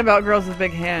they say about girls with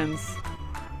big hands?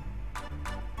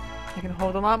 They can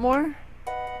hold a lot more?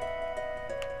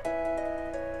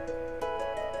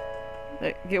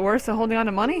 They get worse at holding on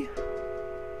to money?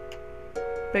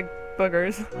 Big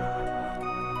boogers.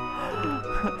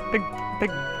 big,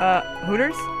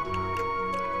 hooters?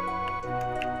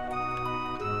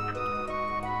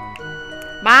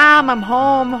 Mom, I'm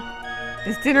home.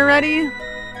 Is dinner ready?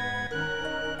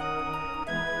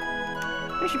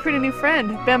 There's your pretty new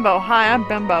friend, Bimbo. Hi, I'm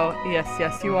Bimbo. Yes,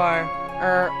 yes, you are.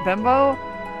 Bimbo?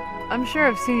 I'm sure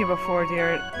I've seen you before,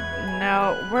 dear.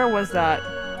 Now, where was that?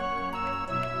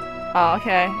 Oh,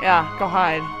 okay. Yeah, go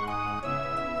hide.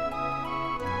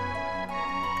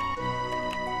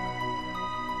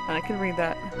 I can read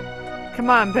that. Come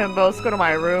on, Bimbo, let's go to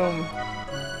my room.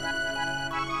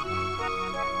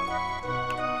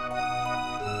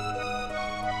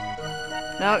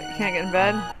 No, you can't get in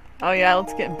bed? Oh yeah,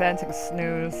 let's get in bed and take a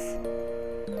snooze.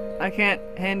 I can't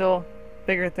handle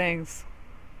bigger things.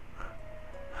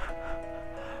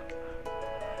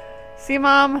 See,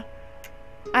 Mom?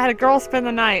 I had a girl spend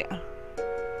the night.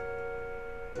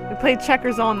 We played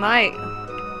checkers all night.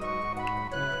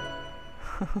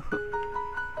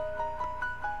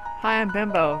 Hi, I'm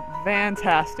Bimbo.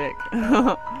 Fantastic.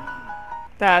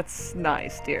 That's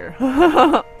nice, dear.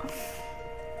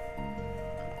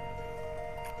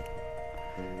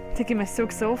 Taking my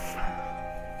socks off.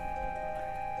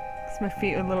 Cause my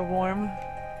feet are a little warm.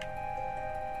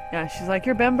 Yeah, she's like,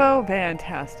 "You're Bimbo?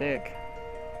 Fantastic.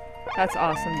 That's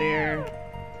awesome, dear."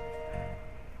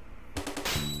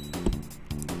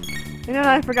 You know,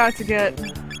 I forgot to get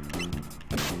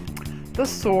the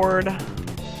sword.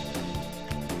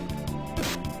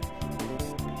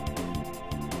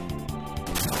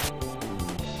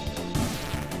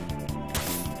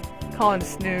 Calling a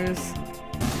snooze.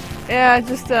 Yeah,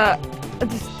 just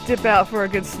dip out for a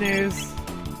good snooze.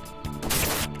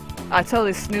 I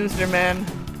totally snoozed her, man.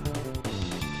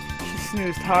 She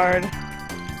snoozed hard.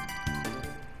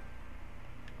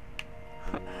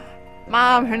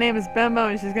 Mom, her name is Bimbo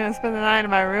and she's gonna spend the night in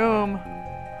my room.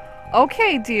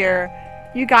 Okay, dear.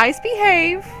 You guys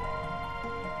behave.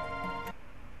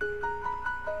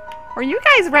 Are you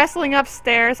guys wrestling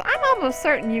upstairs? I'm almost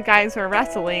certain you guys are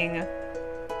wrestling.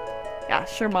 Yeah,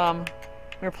 sure, Mom.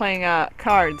 We were playing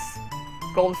cards.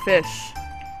 Goldfish.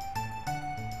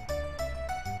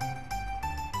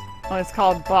 Oh, it's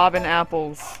called Bob and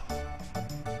Apples.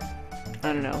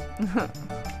 I don't know.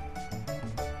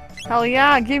 Hell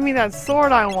yeah, give me that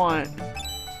sword I want.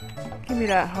 Give me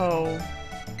that hoe.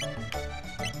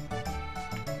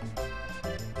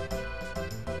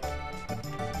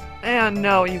 And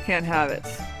no, you can't have it.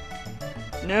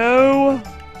 No!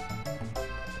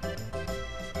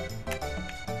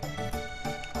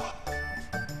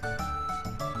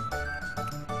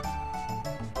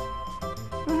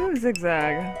 Woohoo,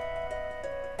 zigzag.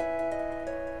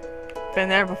 Been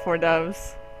there before,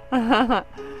 Doves.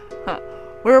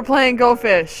 We were playing Go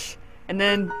Fish, and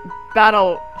then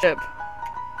Battleship.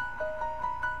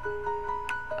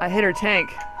 I hit her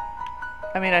tank.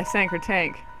 I mean, I sank her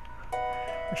tank.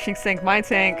 Or she sank my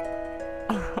tank.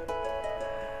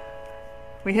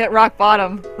 We hit rock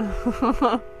bottom.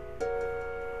 That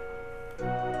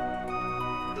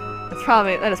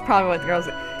is probably what the girls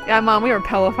do. Yeah, Mom, we were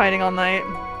pillow fighting all night.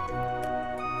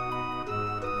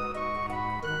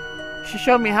 She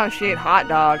showed me how she ate hot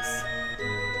dogs.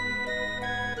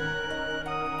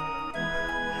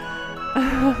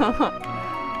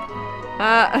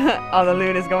 All the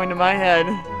loot is going to my head.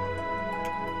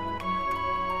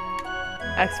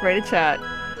 X-rated chat.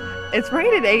 It's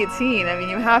rated 18. I mean,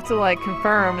 you have to, like,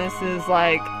 confirm this is,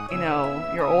 like, you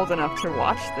know, you're old enough to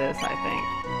watch this, I think.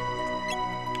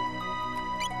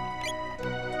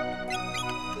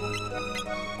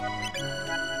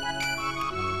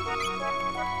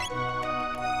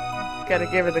 Gotta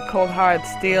give her the cold hard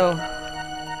steel.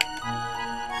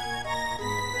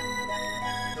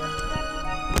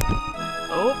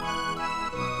 Oh.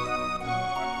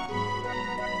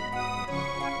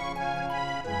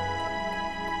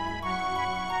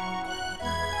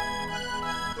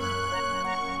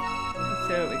 Let's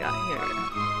see what we got here.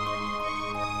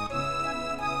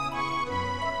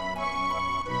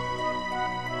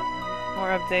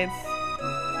 More updates.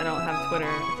 I don't have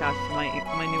Twitter attached to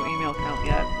my new email account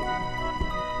yet.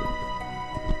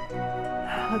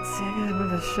 Let's see, I gotta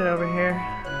move this shit over here.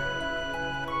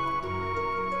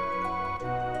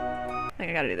 I think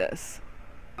I gotta do this.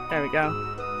 There we go.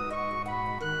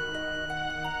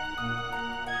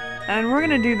 And we're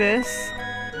gonna do this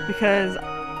because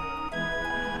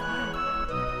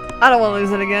I don't want to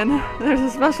lose it again. There's a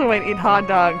special way to eat hot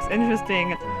dogs.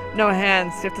 Interesting. No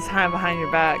hands. You have to tie them behind your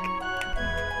back.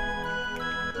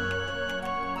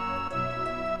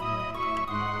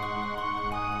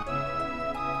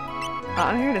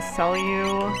 I'm here to sell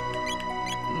you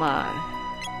my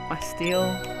steel.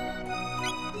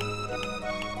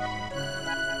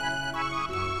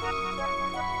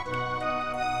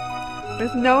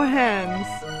 With no hands.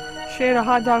 She ate a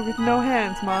hot dog with no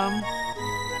hands, Mom.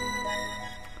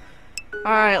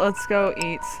 Alright, let's go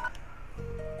eat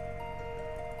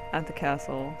at the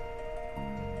castle.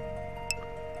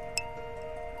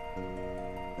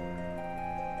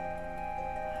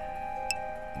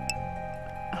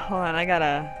 Hold on, I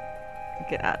gotta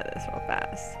get out of this real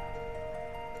fast.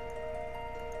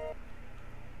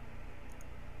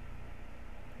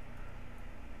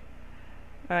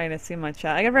 Alright, I see my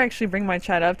chat. I gotta actually bring my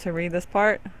chat up to read this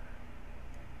part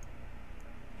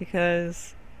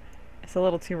because it's a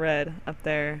little too red up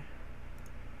there.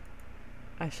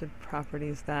 I should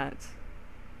properties that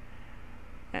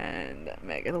and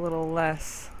make it a little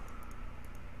less.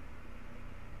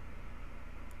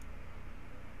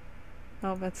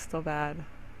 Oh, that's still bad.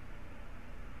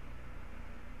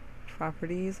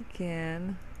 Properties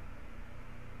again.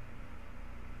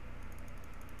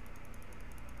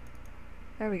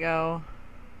 There we go.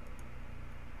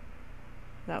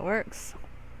 That works.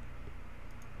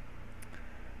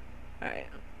 Alright.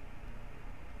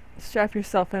 Strap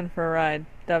yourself in for a ride.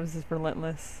 Doves is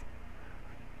relentless.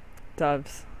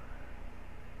 Doves.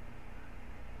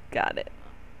 Got it.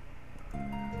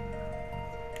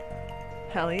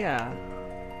 Hell yeah.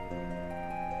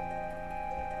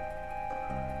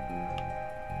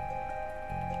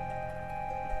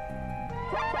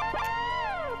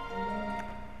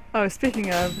 Oh,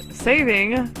 speaking of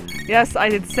saving, yes, I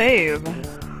did save.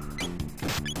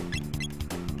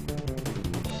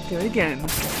 Do it again.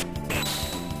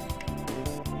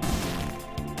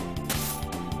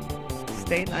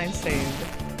 State 9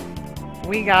 saved.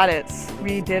 We got it.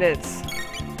 We did it.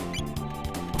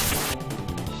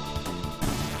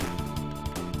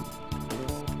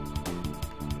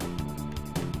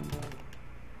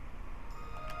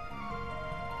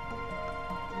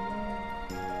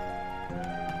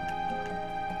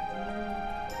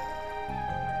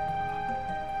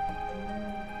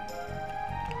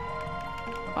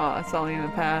 Oh, that's only in the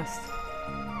past.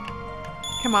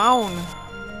 Come on.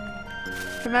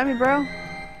 Come at me, bro.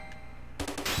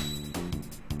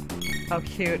 Oh,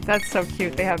 cute. That's so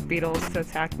cute. They have beetles to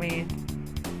attack me.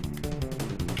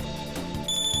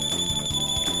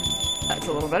 That's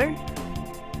a little better.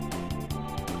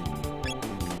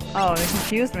 Oh, they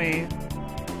confused me.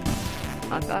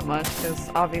 Not that much, because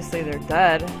obviously they're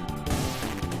dead.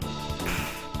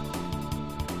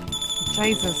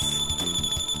 Jesus.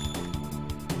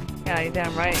 Yeah, you're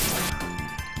damn right.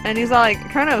 And he's like,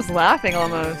 Chrono's laughing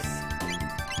almost.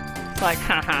 It's like,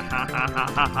 ha ha ha ha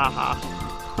ha ha ha ha.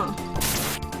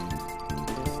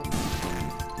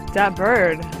 That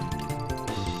bird.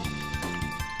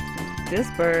 This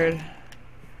bird.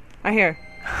 I hear.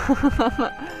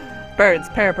 Birds,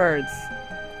 pair of birds.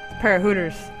 Pair of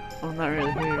hooters. Well, not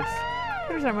really hooters.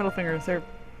 Hooters are middle fingers. They're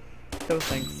those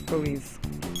things. Boobies.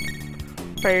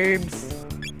 Babes.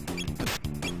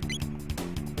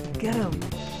 Get them.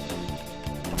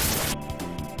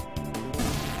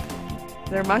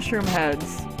 They're mushroom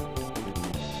heads.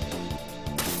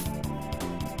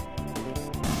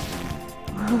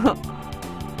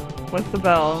 With the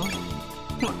bell.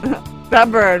 That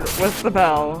bird with the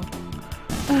bell.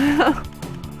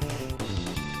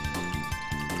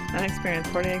 An experience,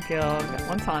 48 gil, got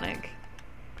 1 tonic.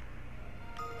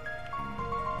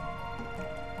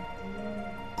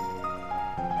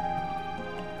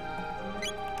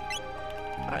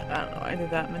 I don't know why I did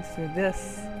that. I meant to do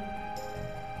this.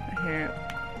 Right here.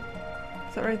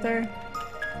 Is that right there?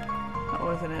 That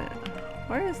wasn't it.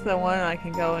 Where is the one I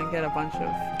can go and get a bunch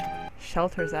of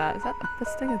shelters at? Is that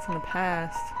this thing that's in the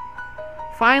past?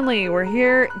 Finally, we're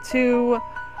here to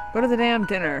go to the damn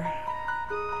dinner.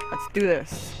 Let's do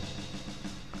this.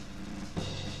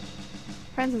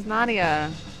 Princess Nadia.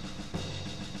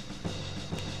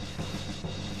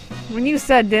 When you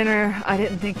said dinner, I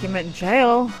didn't think you meant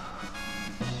jail.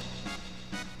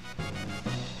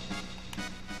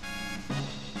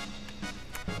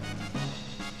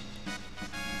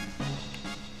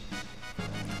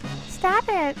 Stop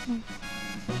it!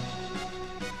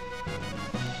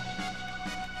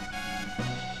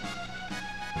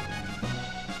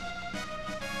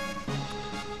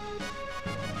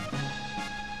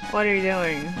 What are you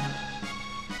doing?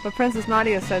 But Princess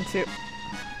Nadia said to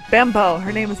Bembo.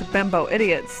 Her name is Bembo.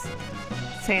 Idiots.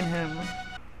 Saying him.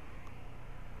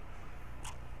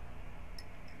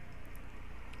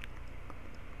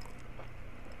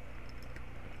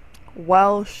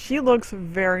 Well, she looks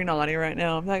very naughty right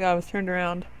now. If that guy was turned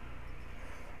around.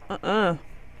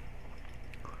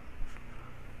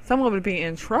 Someone would be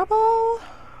in trouble.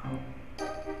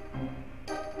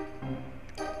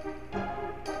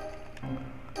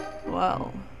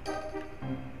 Well.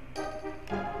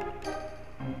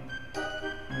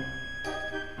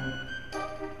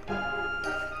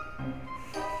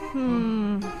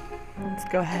 Let's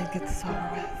go ahead and get this over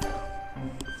with.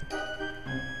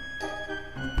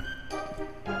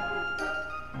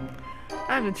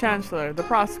 I'm the Chancellor, the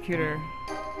prosecutor.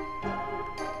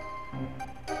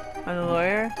 I'm the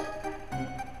lawyer.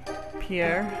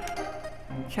 Pierre.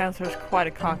 Chancellor's quite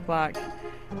a cockblock.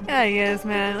 Yeah, he is,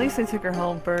 man. At least they took her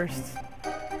home first.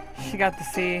 She got to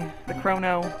see the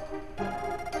Chrono.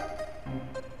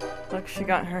 Look, she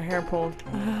got her hair pulled.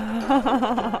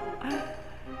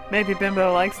 Maybe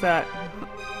Bimbo likes that.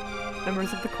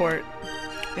 Members of the court.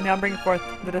 We now bring forth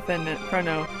the defendant,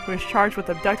 Chrono, who is charged with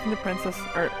abducting Princess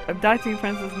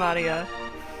Nadia.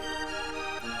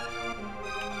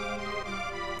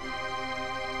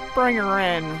 Bring her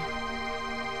in.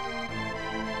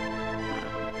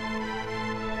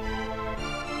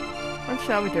 What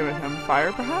shall we do with him?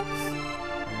 Fire,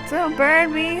 perhaps? Don't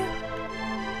burn me!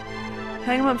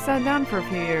 Hang him upside down for a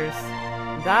few years.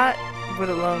 That would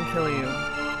alone kill you.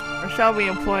 Or shall we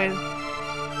employ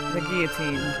the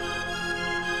guillotine?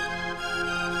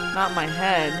 Not my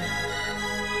head.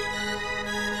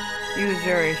 You, the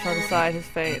jury, shall decide his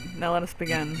fate. Now let us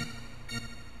begin.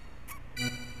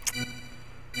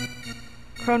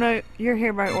 Chrono, you're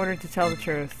hereby ordered to tell the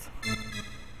truth.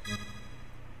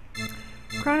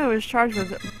 Chrono is charged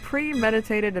with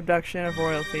premeditated abduction of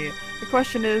royalty. The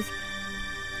question is,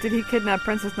 did he kidnap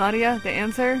Princess Nadia? The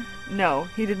answer? No,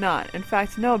 he did not. In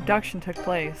fact, no abduction took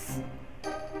place.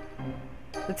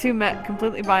 The two met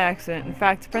completely by accident. In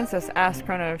fact, the princess asked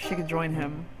Chrono if she could join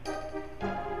him.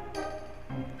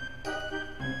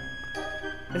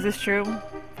 Is this true?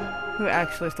 Who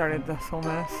actually started this whole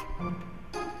mess?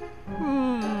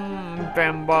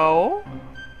 Bimbo?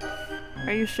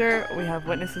 Are you sure? We have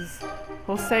witnesses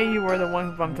who'll say you were the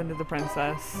one who bumped into the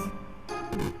princess.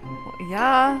 Well,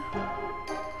 yeah.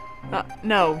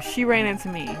 No, she ran into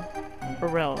me. For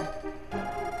real.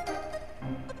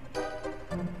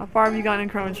 How far have you gotten in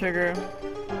Chrono Trigger?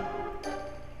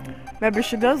 Maybe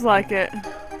she does like it.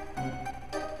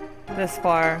 This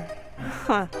far.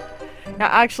 Huh. Now,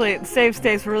 actually, the save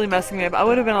states were really messing me up. I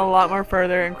would have been a lot more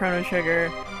further in Chrono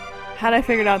Trigger Had I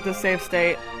figured out this save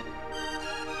state?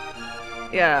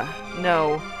 Yeah,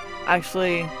 no.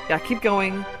 Actually, yeah, keep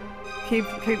going.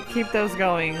 Keep those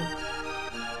going.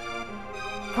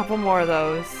 Couple more of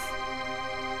those.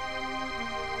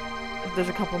 There's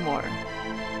a couple more.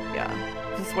 Yeah.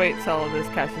 Just wait till this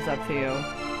catches up to you.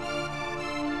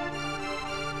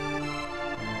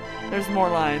 There's more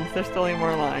lines. There's still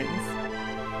more lines.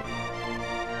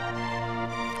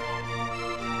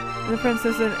 The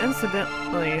princess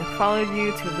incidentally followed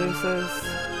you to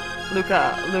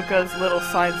Luca's little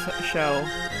side show,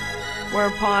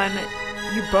 whereupon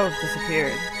you both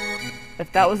disappeared.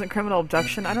 If that wasn't criminal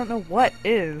abduction, I don't know what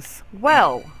is.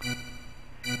 Well,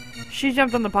 she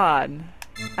jumped on the pod.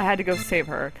 I had to go save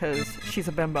her, because she's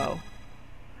a bimbo.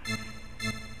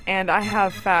 And I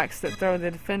have facts that throw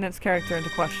the defendant's character into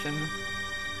question.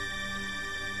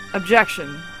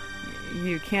 Objection.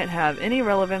 You can't have any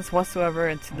relevance whatsoever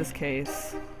into this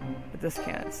case. But this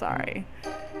can't, sorry.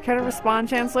 Care to respond,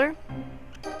 Chancellor?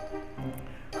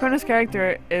 Chrono's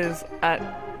character is at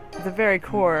the very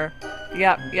core.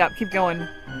 Yep, keep going.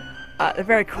 The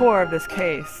very core of this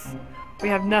case. We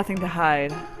have nothing to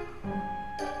hide.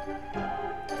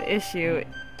 The issue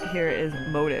here is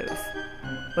motive.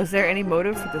 Was there any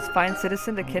motive for this fine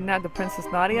citizen to kidnap the Princess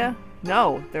Nadia?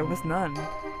 No, there was none.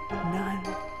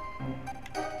 None.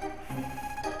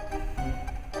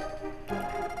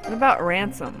 What about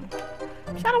ransom?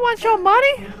 Shadow wants your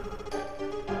money?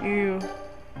 You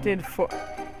did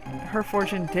her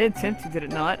fortune did tempt you, did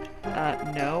it not?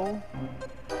 No.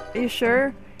 Are you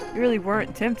sure? You really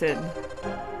weren't tempted.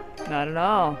 Not at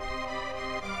all.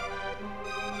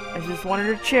 I just wanted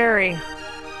her cherry.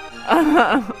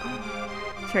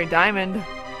 Cherry diamond.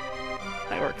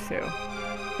 That works too.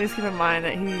 Please keep in mind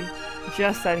that he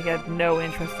just said he had no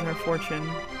interest in her fortune.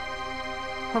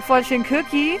 Her fortune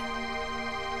cookie?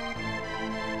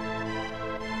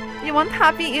 You want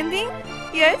happy ending?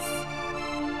 Yes?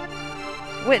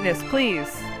 Witness, please.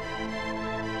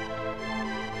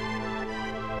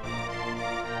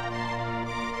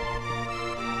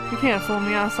 You can't fool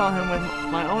me. I saw him with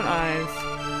my own eyes.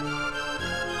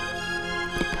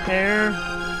 There.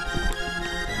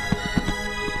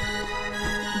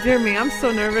 Dear me, I'm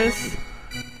so nervous.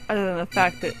 Other than the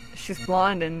fact that she's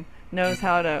blonde and knows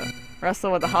how to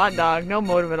wrestle with a hot dog. No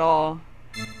motive at all.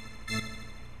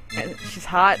 And she's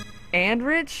hot and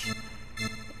rich?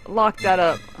 Lock that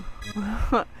up.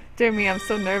 Dear me, I'm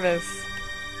so nervous.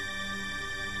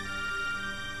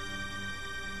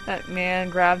 That man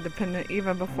grabbed the pendant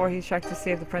even before he checked to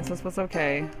see if the princess was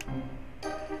okay.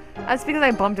 That's because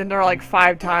I bumped into her like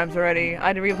 5 times already. I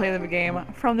had to replay the game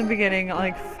from the beginning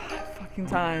like 5 fucking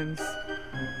times.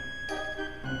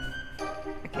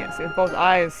 I can't see with both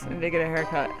eyes and they get a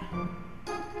haircut.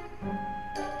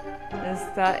 Is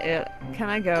that it? Can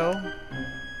I go?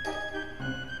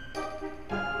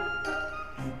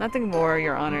 Nothing more,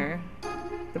 Your Honor.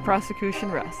 The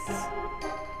prosecution rests.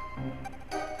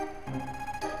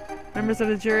 Members of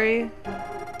the jury,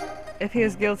 if he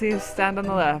is guilty, stand on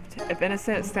the left. If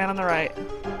innocent, stand on the right.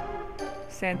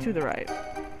 Stand to the right.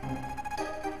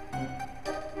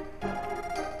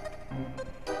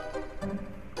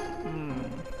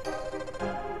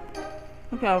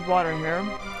 Okay, I have water here.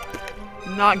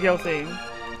 Not guilty.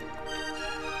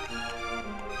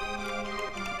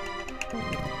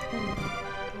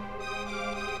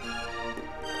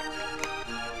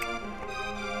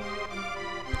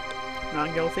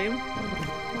 Not guilty.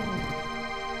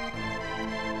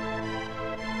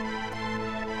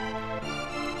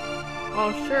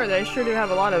 Oh sure, they sure do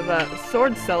have a lot of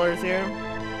sword sellers here.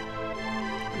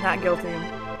 Not guilty.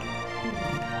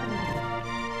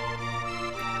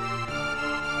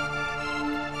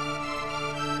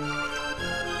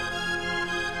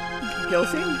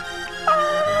 Guilty?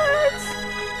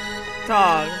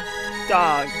 What?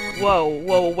 Dog.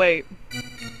 Whoa, wait.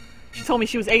 She told me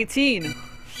she was 18.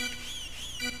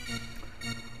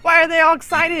 Why are they all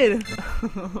excited?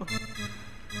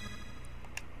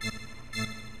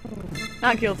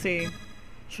 Not guilty.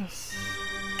 Just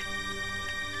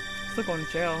still going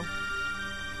to jail.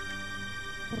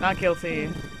 Not guilty.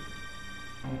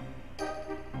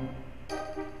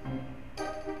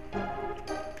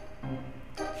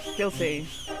 Guilty.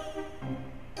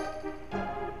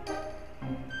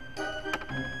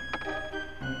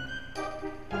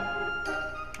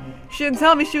 She didn't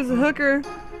tell me she was a hooker.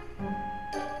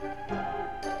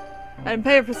 I didn't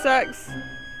pay her for sex.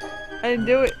 I didn't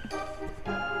do it.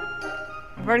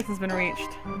 A verdict has been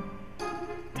reached.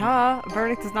 A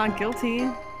verdict is not guilty.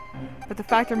 But the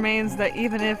fact remains that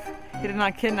even if he did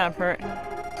not kidnap her,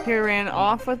 he ran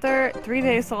off with her. 3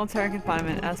 days solitary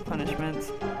confinement as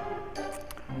punishment.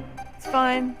 It's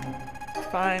fine.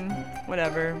 fine.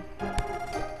 Whatever.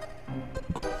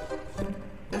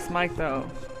 This mic though.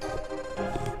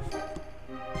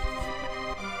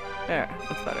 There,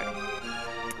 that's better.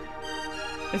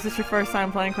 Is this your first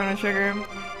time playing Chrono Trigger?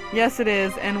 Yes it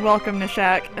is, and welcome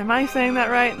Nishak. Am I saying that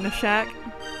right? Nishak?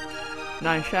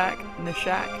 Nishak?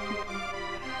 Nishak?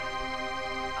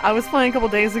 I was playing a couple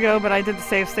days ago, but I did the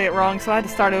save state wrong, so I had to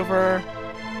start over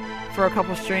for a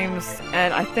couple streams,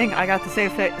 and I think I got the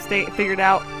save state figured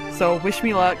out, so wish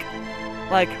me luck.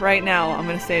 Like, right now, I'm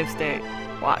gonna save state.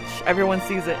 Watch. Everyone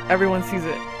sees it. Everyone sees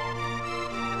it.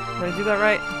 Did I do that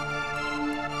right?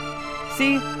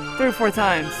 See? 3 or 4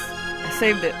 times. I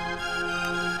saved it.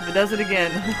 If it does it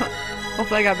again,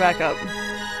 hopefully I got back up.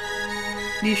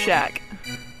 Nishak.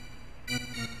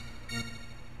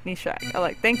 Nishak. I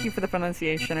like. Thank you for the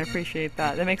pronunciation. I appreciate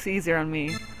that. That makes it easier on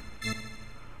me.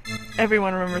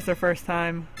 Everyone remembers their first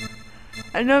time.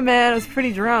 I know, man. I was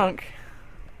pretty drunk.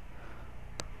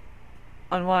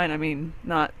 On wine, I mean,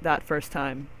 not that first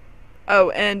time.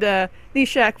 Oh, and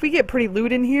Nishak, we get pretty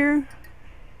lewd in here.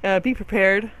 Be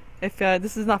prepared. If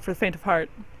this is not for the faint of heart.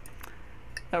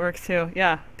 That works too.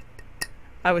 Yeah.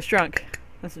 I was drunk.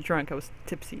 That's a drunk. I was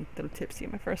tipsy. A little tipsy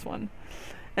in my first one.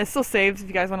 And it still saves if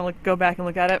you guys want to go back and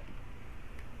look at it.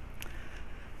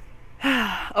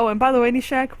 Oh, and by the way,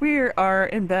 Nishak, we are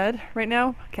in bed right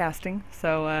now, casting.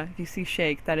 So if you see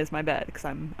shake, that is my bed because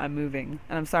I'm moving,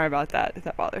 and I'm sorry about that if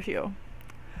that bothers you.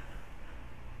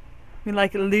 We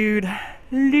like lewd,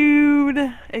 lewd.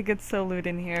 It gets so lewd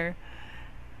in here.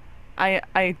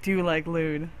 I do like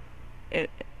lewd. It's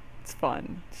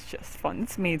fun. It's just fun.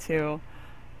 It's me too.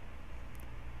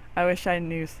 I wish I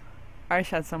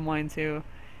had some wine too.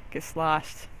 Get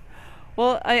sloshed.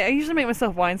 Well, I usually make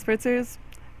myself wine spritzers.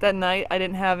 That night I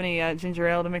didn't have any ginger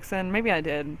ale to mix in. Maybe I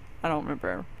did. I don't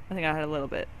remember. I think I had a little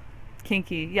bit.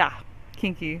 Kinky. Yeah.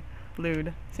 Kinky.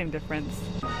 Lewd. Same difference.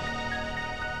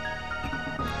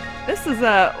 This is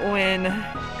when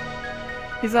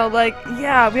he's all like,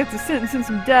 yeah, we have to sentence him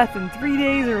to death in 3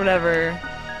 days or whatever.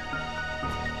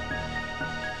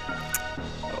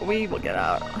 We will get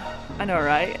out. I know,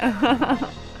 right?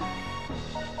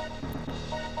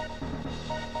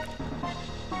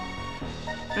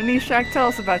 Nishak, tell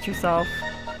us about yourself.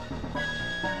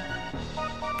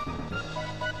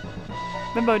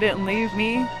 Bimbo didn't leave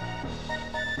me.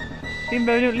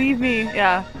 Bimbo didn't leave me.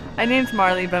 Yeah, I named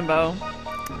Marley Bimbo.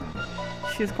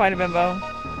 She's quite a bimbo.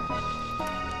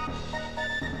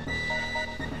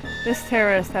 This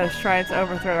terrorist has tried to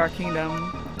overthrow our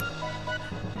kingdom.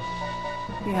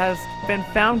 He has been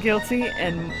found guilty,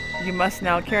 and you must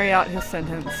now carry out his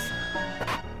sentence.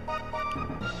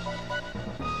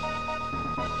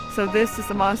 So this is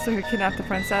the monster who kidnapped the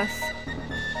princess?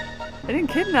 I didn't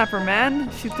kidnap her, man.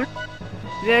 She threw.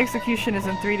 The execution is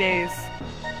in 3 days.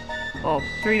 Well,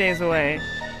 3 days away.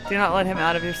 Do not let him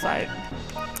out of your sight.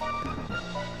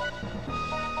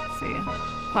 Let's see.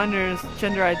 Ponders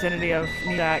gender identity of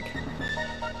Nishak.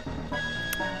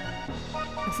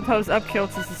 I suppose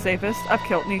Upkilt is the safest.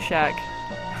 Upkilt, Nishak.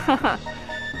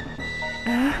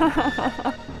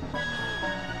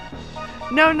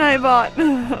 No, Nightbot!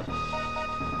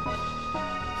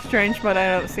 Strange, but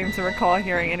I don't seem to recall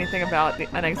hearing anything about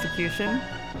an execution.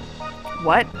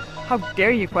 What? How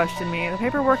dare you question me? The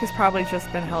paperwork has probably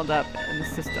just been held up in the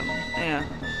system. Yeah.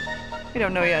 We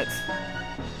don't know yet.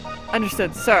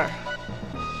 Understood, sir.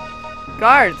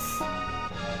 Guards!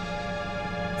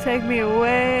 Take me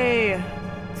away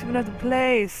to another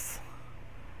place.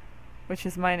 Which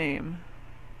is my name.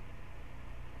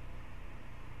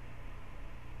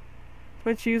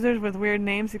 Twitch users with weird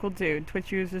names equal dude.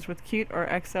 Twitch users with cute or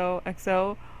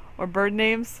XOXO or bird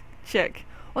names, chick.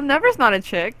 Well, Never's not a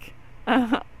chick.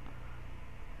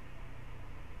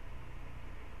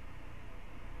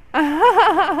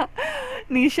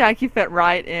 Nishak, you fit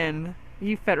right in.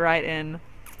 You fit right in.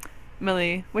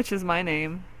 Millie, which is my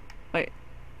name? Wait,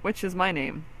 which is my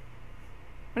name?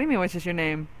 What do you mean, which is your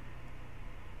name?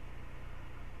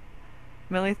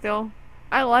 Millie Thiel?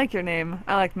 I like your name.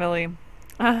 I like Millie.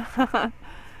 Shut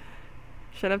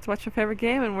up to watch your favorite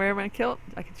game and wear my kilt.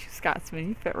 I can choose Scotsman.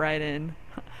 You fit right in.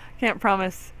 Can't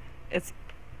promise it's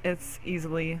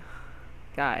easily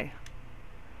guy.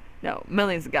 No,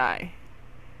 Millie's a guy.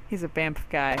 He's a Banff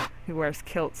guy who wears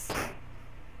kilts.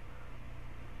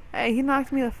 Hey, he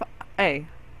knocked me the hey.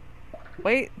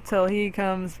 Wait till he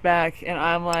comes back and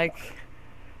I'm like,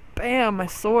 bam, my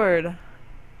sword.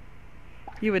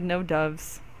 You would know,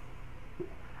 Doves.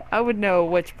 I would know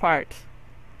which part.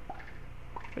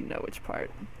 Would know which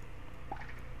part.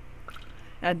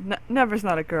 And Never's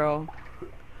not a girl.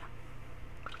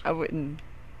 I wouldn't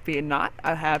be not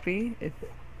happy if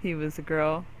he was a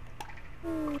girl.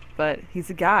 But he's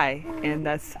a guy, and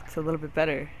it's a little bit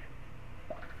better.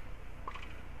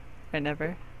 Right,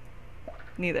 never?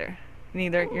 Neither.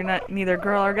 You're not neither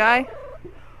girl or guy?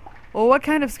 Well, what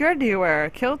kind of skirt do you wear? A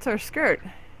kilt or skirt?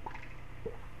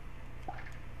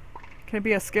 Can it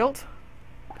be a skilt?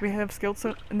 Do we have skilts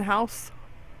in the house?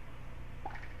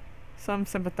 Some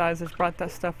sympathizers brought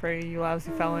that stuff for you, you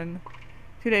lousy felon.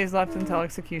 2 days left until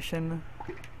execution.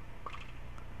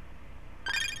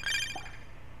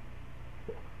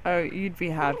 Oh, you'd be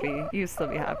happy. You'd still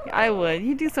be happy. I would.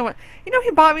 You do so much. You know, he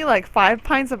bought me like 5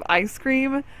 pints of ice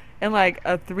cream in like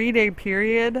a 3-day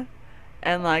period.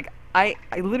 And like, I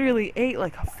literally ate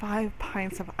like 5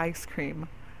 pints of ice cream.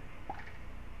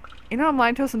 You know I'm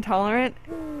lactose intolerant?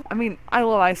 I mean, I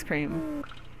love ice cream.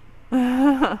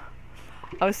 I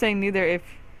was saying neither if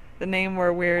the name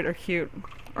were weird or cute.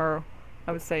 Or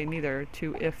I would say neither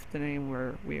to if the name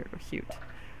were weird or cute.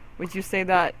 Would you say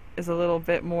that is a little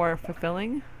bit more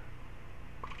fulfilling?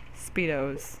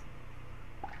 Speedos.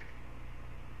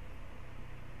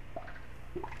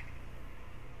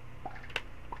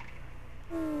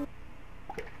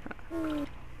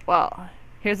 Well,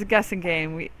 here's a guessing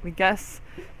game. We guess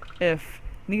if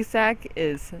Nisak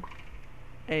is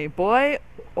a boy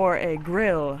or a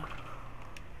grill.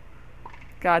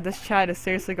 God, this chat is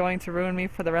seriously going to ruin me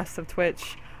for the rest of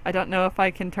Twitch. I don't know if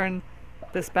I can turn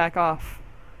this back off.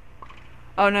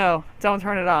 Oh no, don't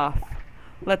turn it off.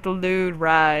 Let the lewd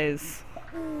rise.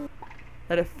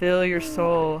 Let it fill your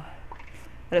soul.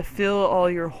 Let it fill all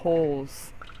your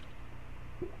holes.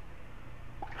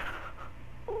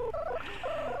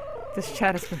 This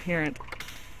chat is coherent.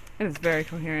 It is very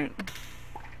coherent.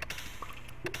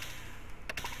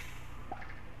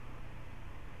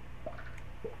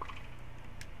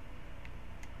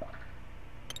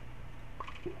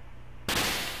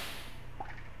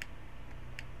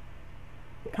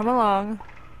 Come along.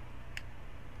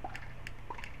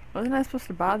 Wasn't I supposed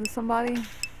to bother somebody?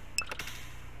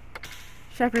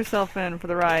 Strap yourself in for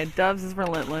the ride. Dubs is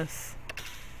relentless.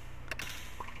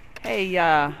 Hey,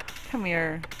 come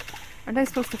here. Aren't I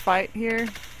supposed to fight here?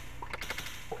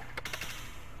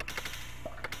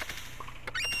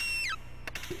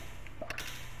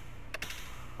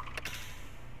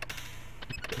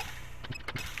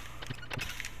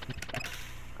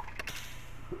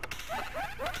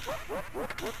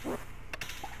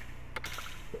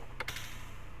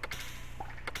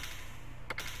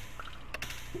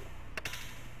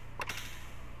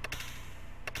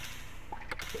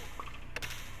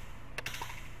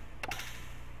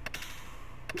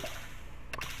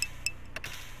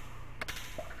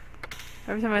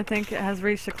 Every time I think it has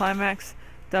reached a climax,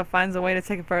 Dove finds a way to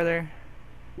take it further.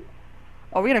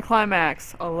 Oh, we're gonna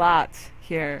climax a lot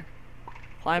here.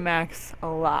 Climax a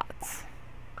lot.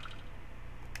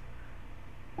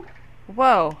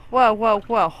 Whoa, whoa, whoa,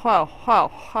 whoa, whoa, whoa,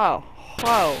 whoa,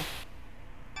 whoa.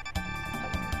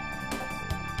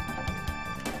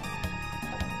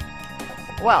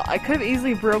 Well, I could have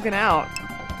easily broken out.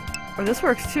 Or this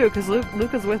works too, because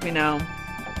Luke is with me now.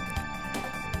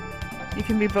 You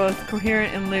can be both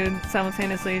coherent and lewd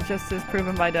simultaneously, just as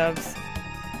proven by Dubs.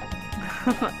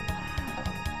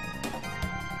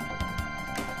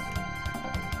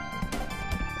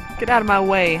 Get out of my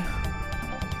way.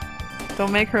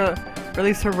 Don't make her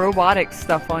release her robotic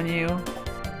stuff on you.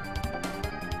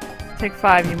 Take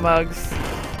 5, you mugs.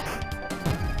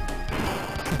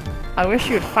 I wish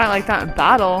you would fight like that in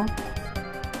battle.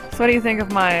 So what do you think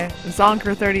of my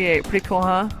Zonker 38? Pretty cool,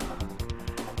 huh?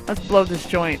 Let's blow this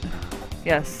joint.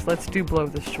 Yes, let's do blow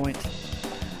this joint.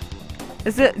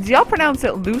 Do y'all pronounce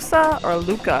it Lusa or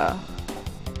Luca?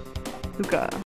 Luca.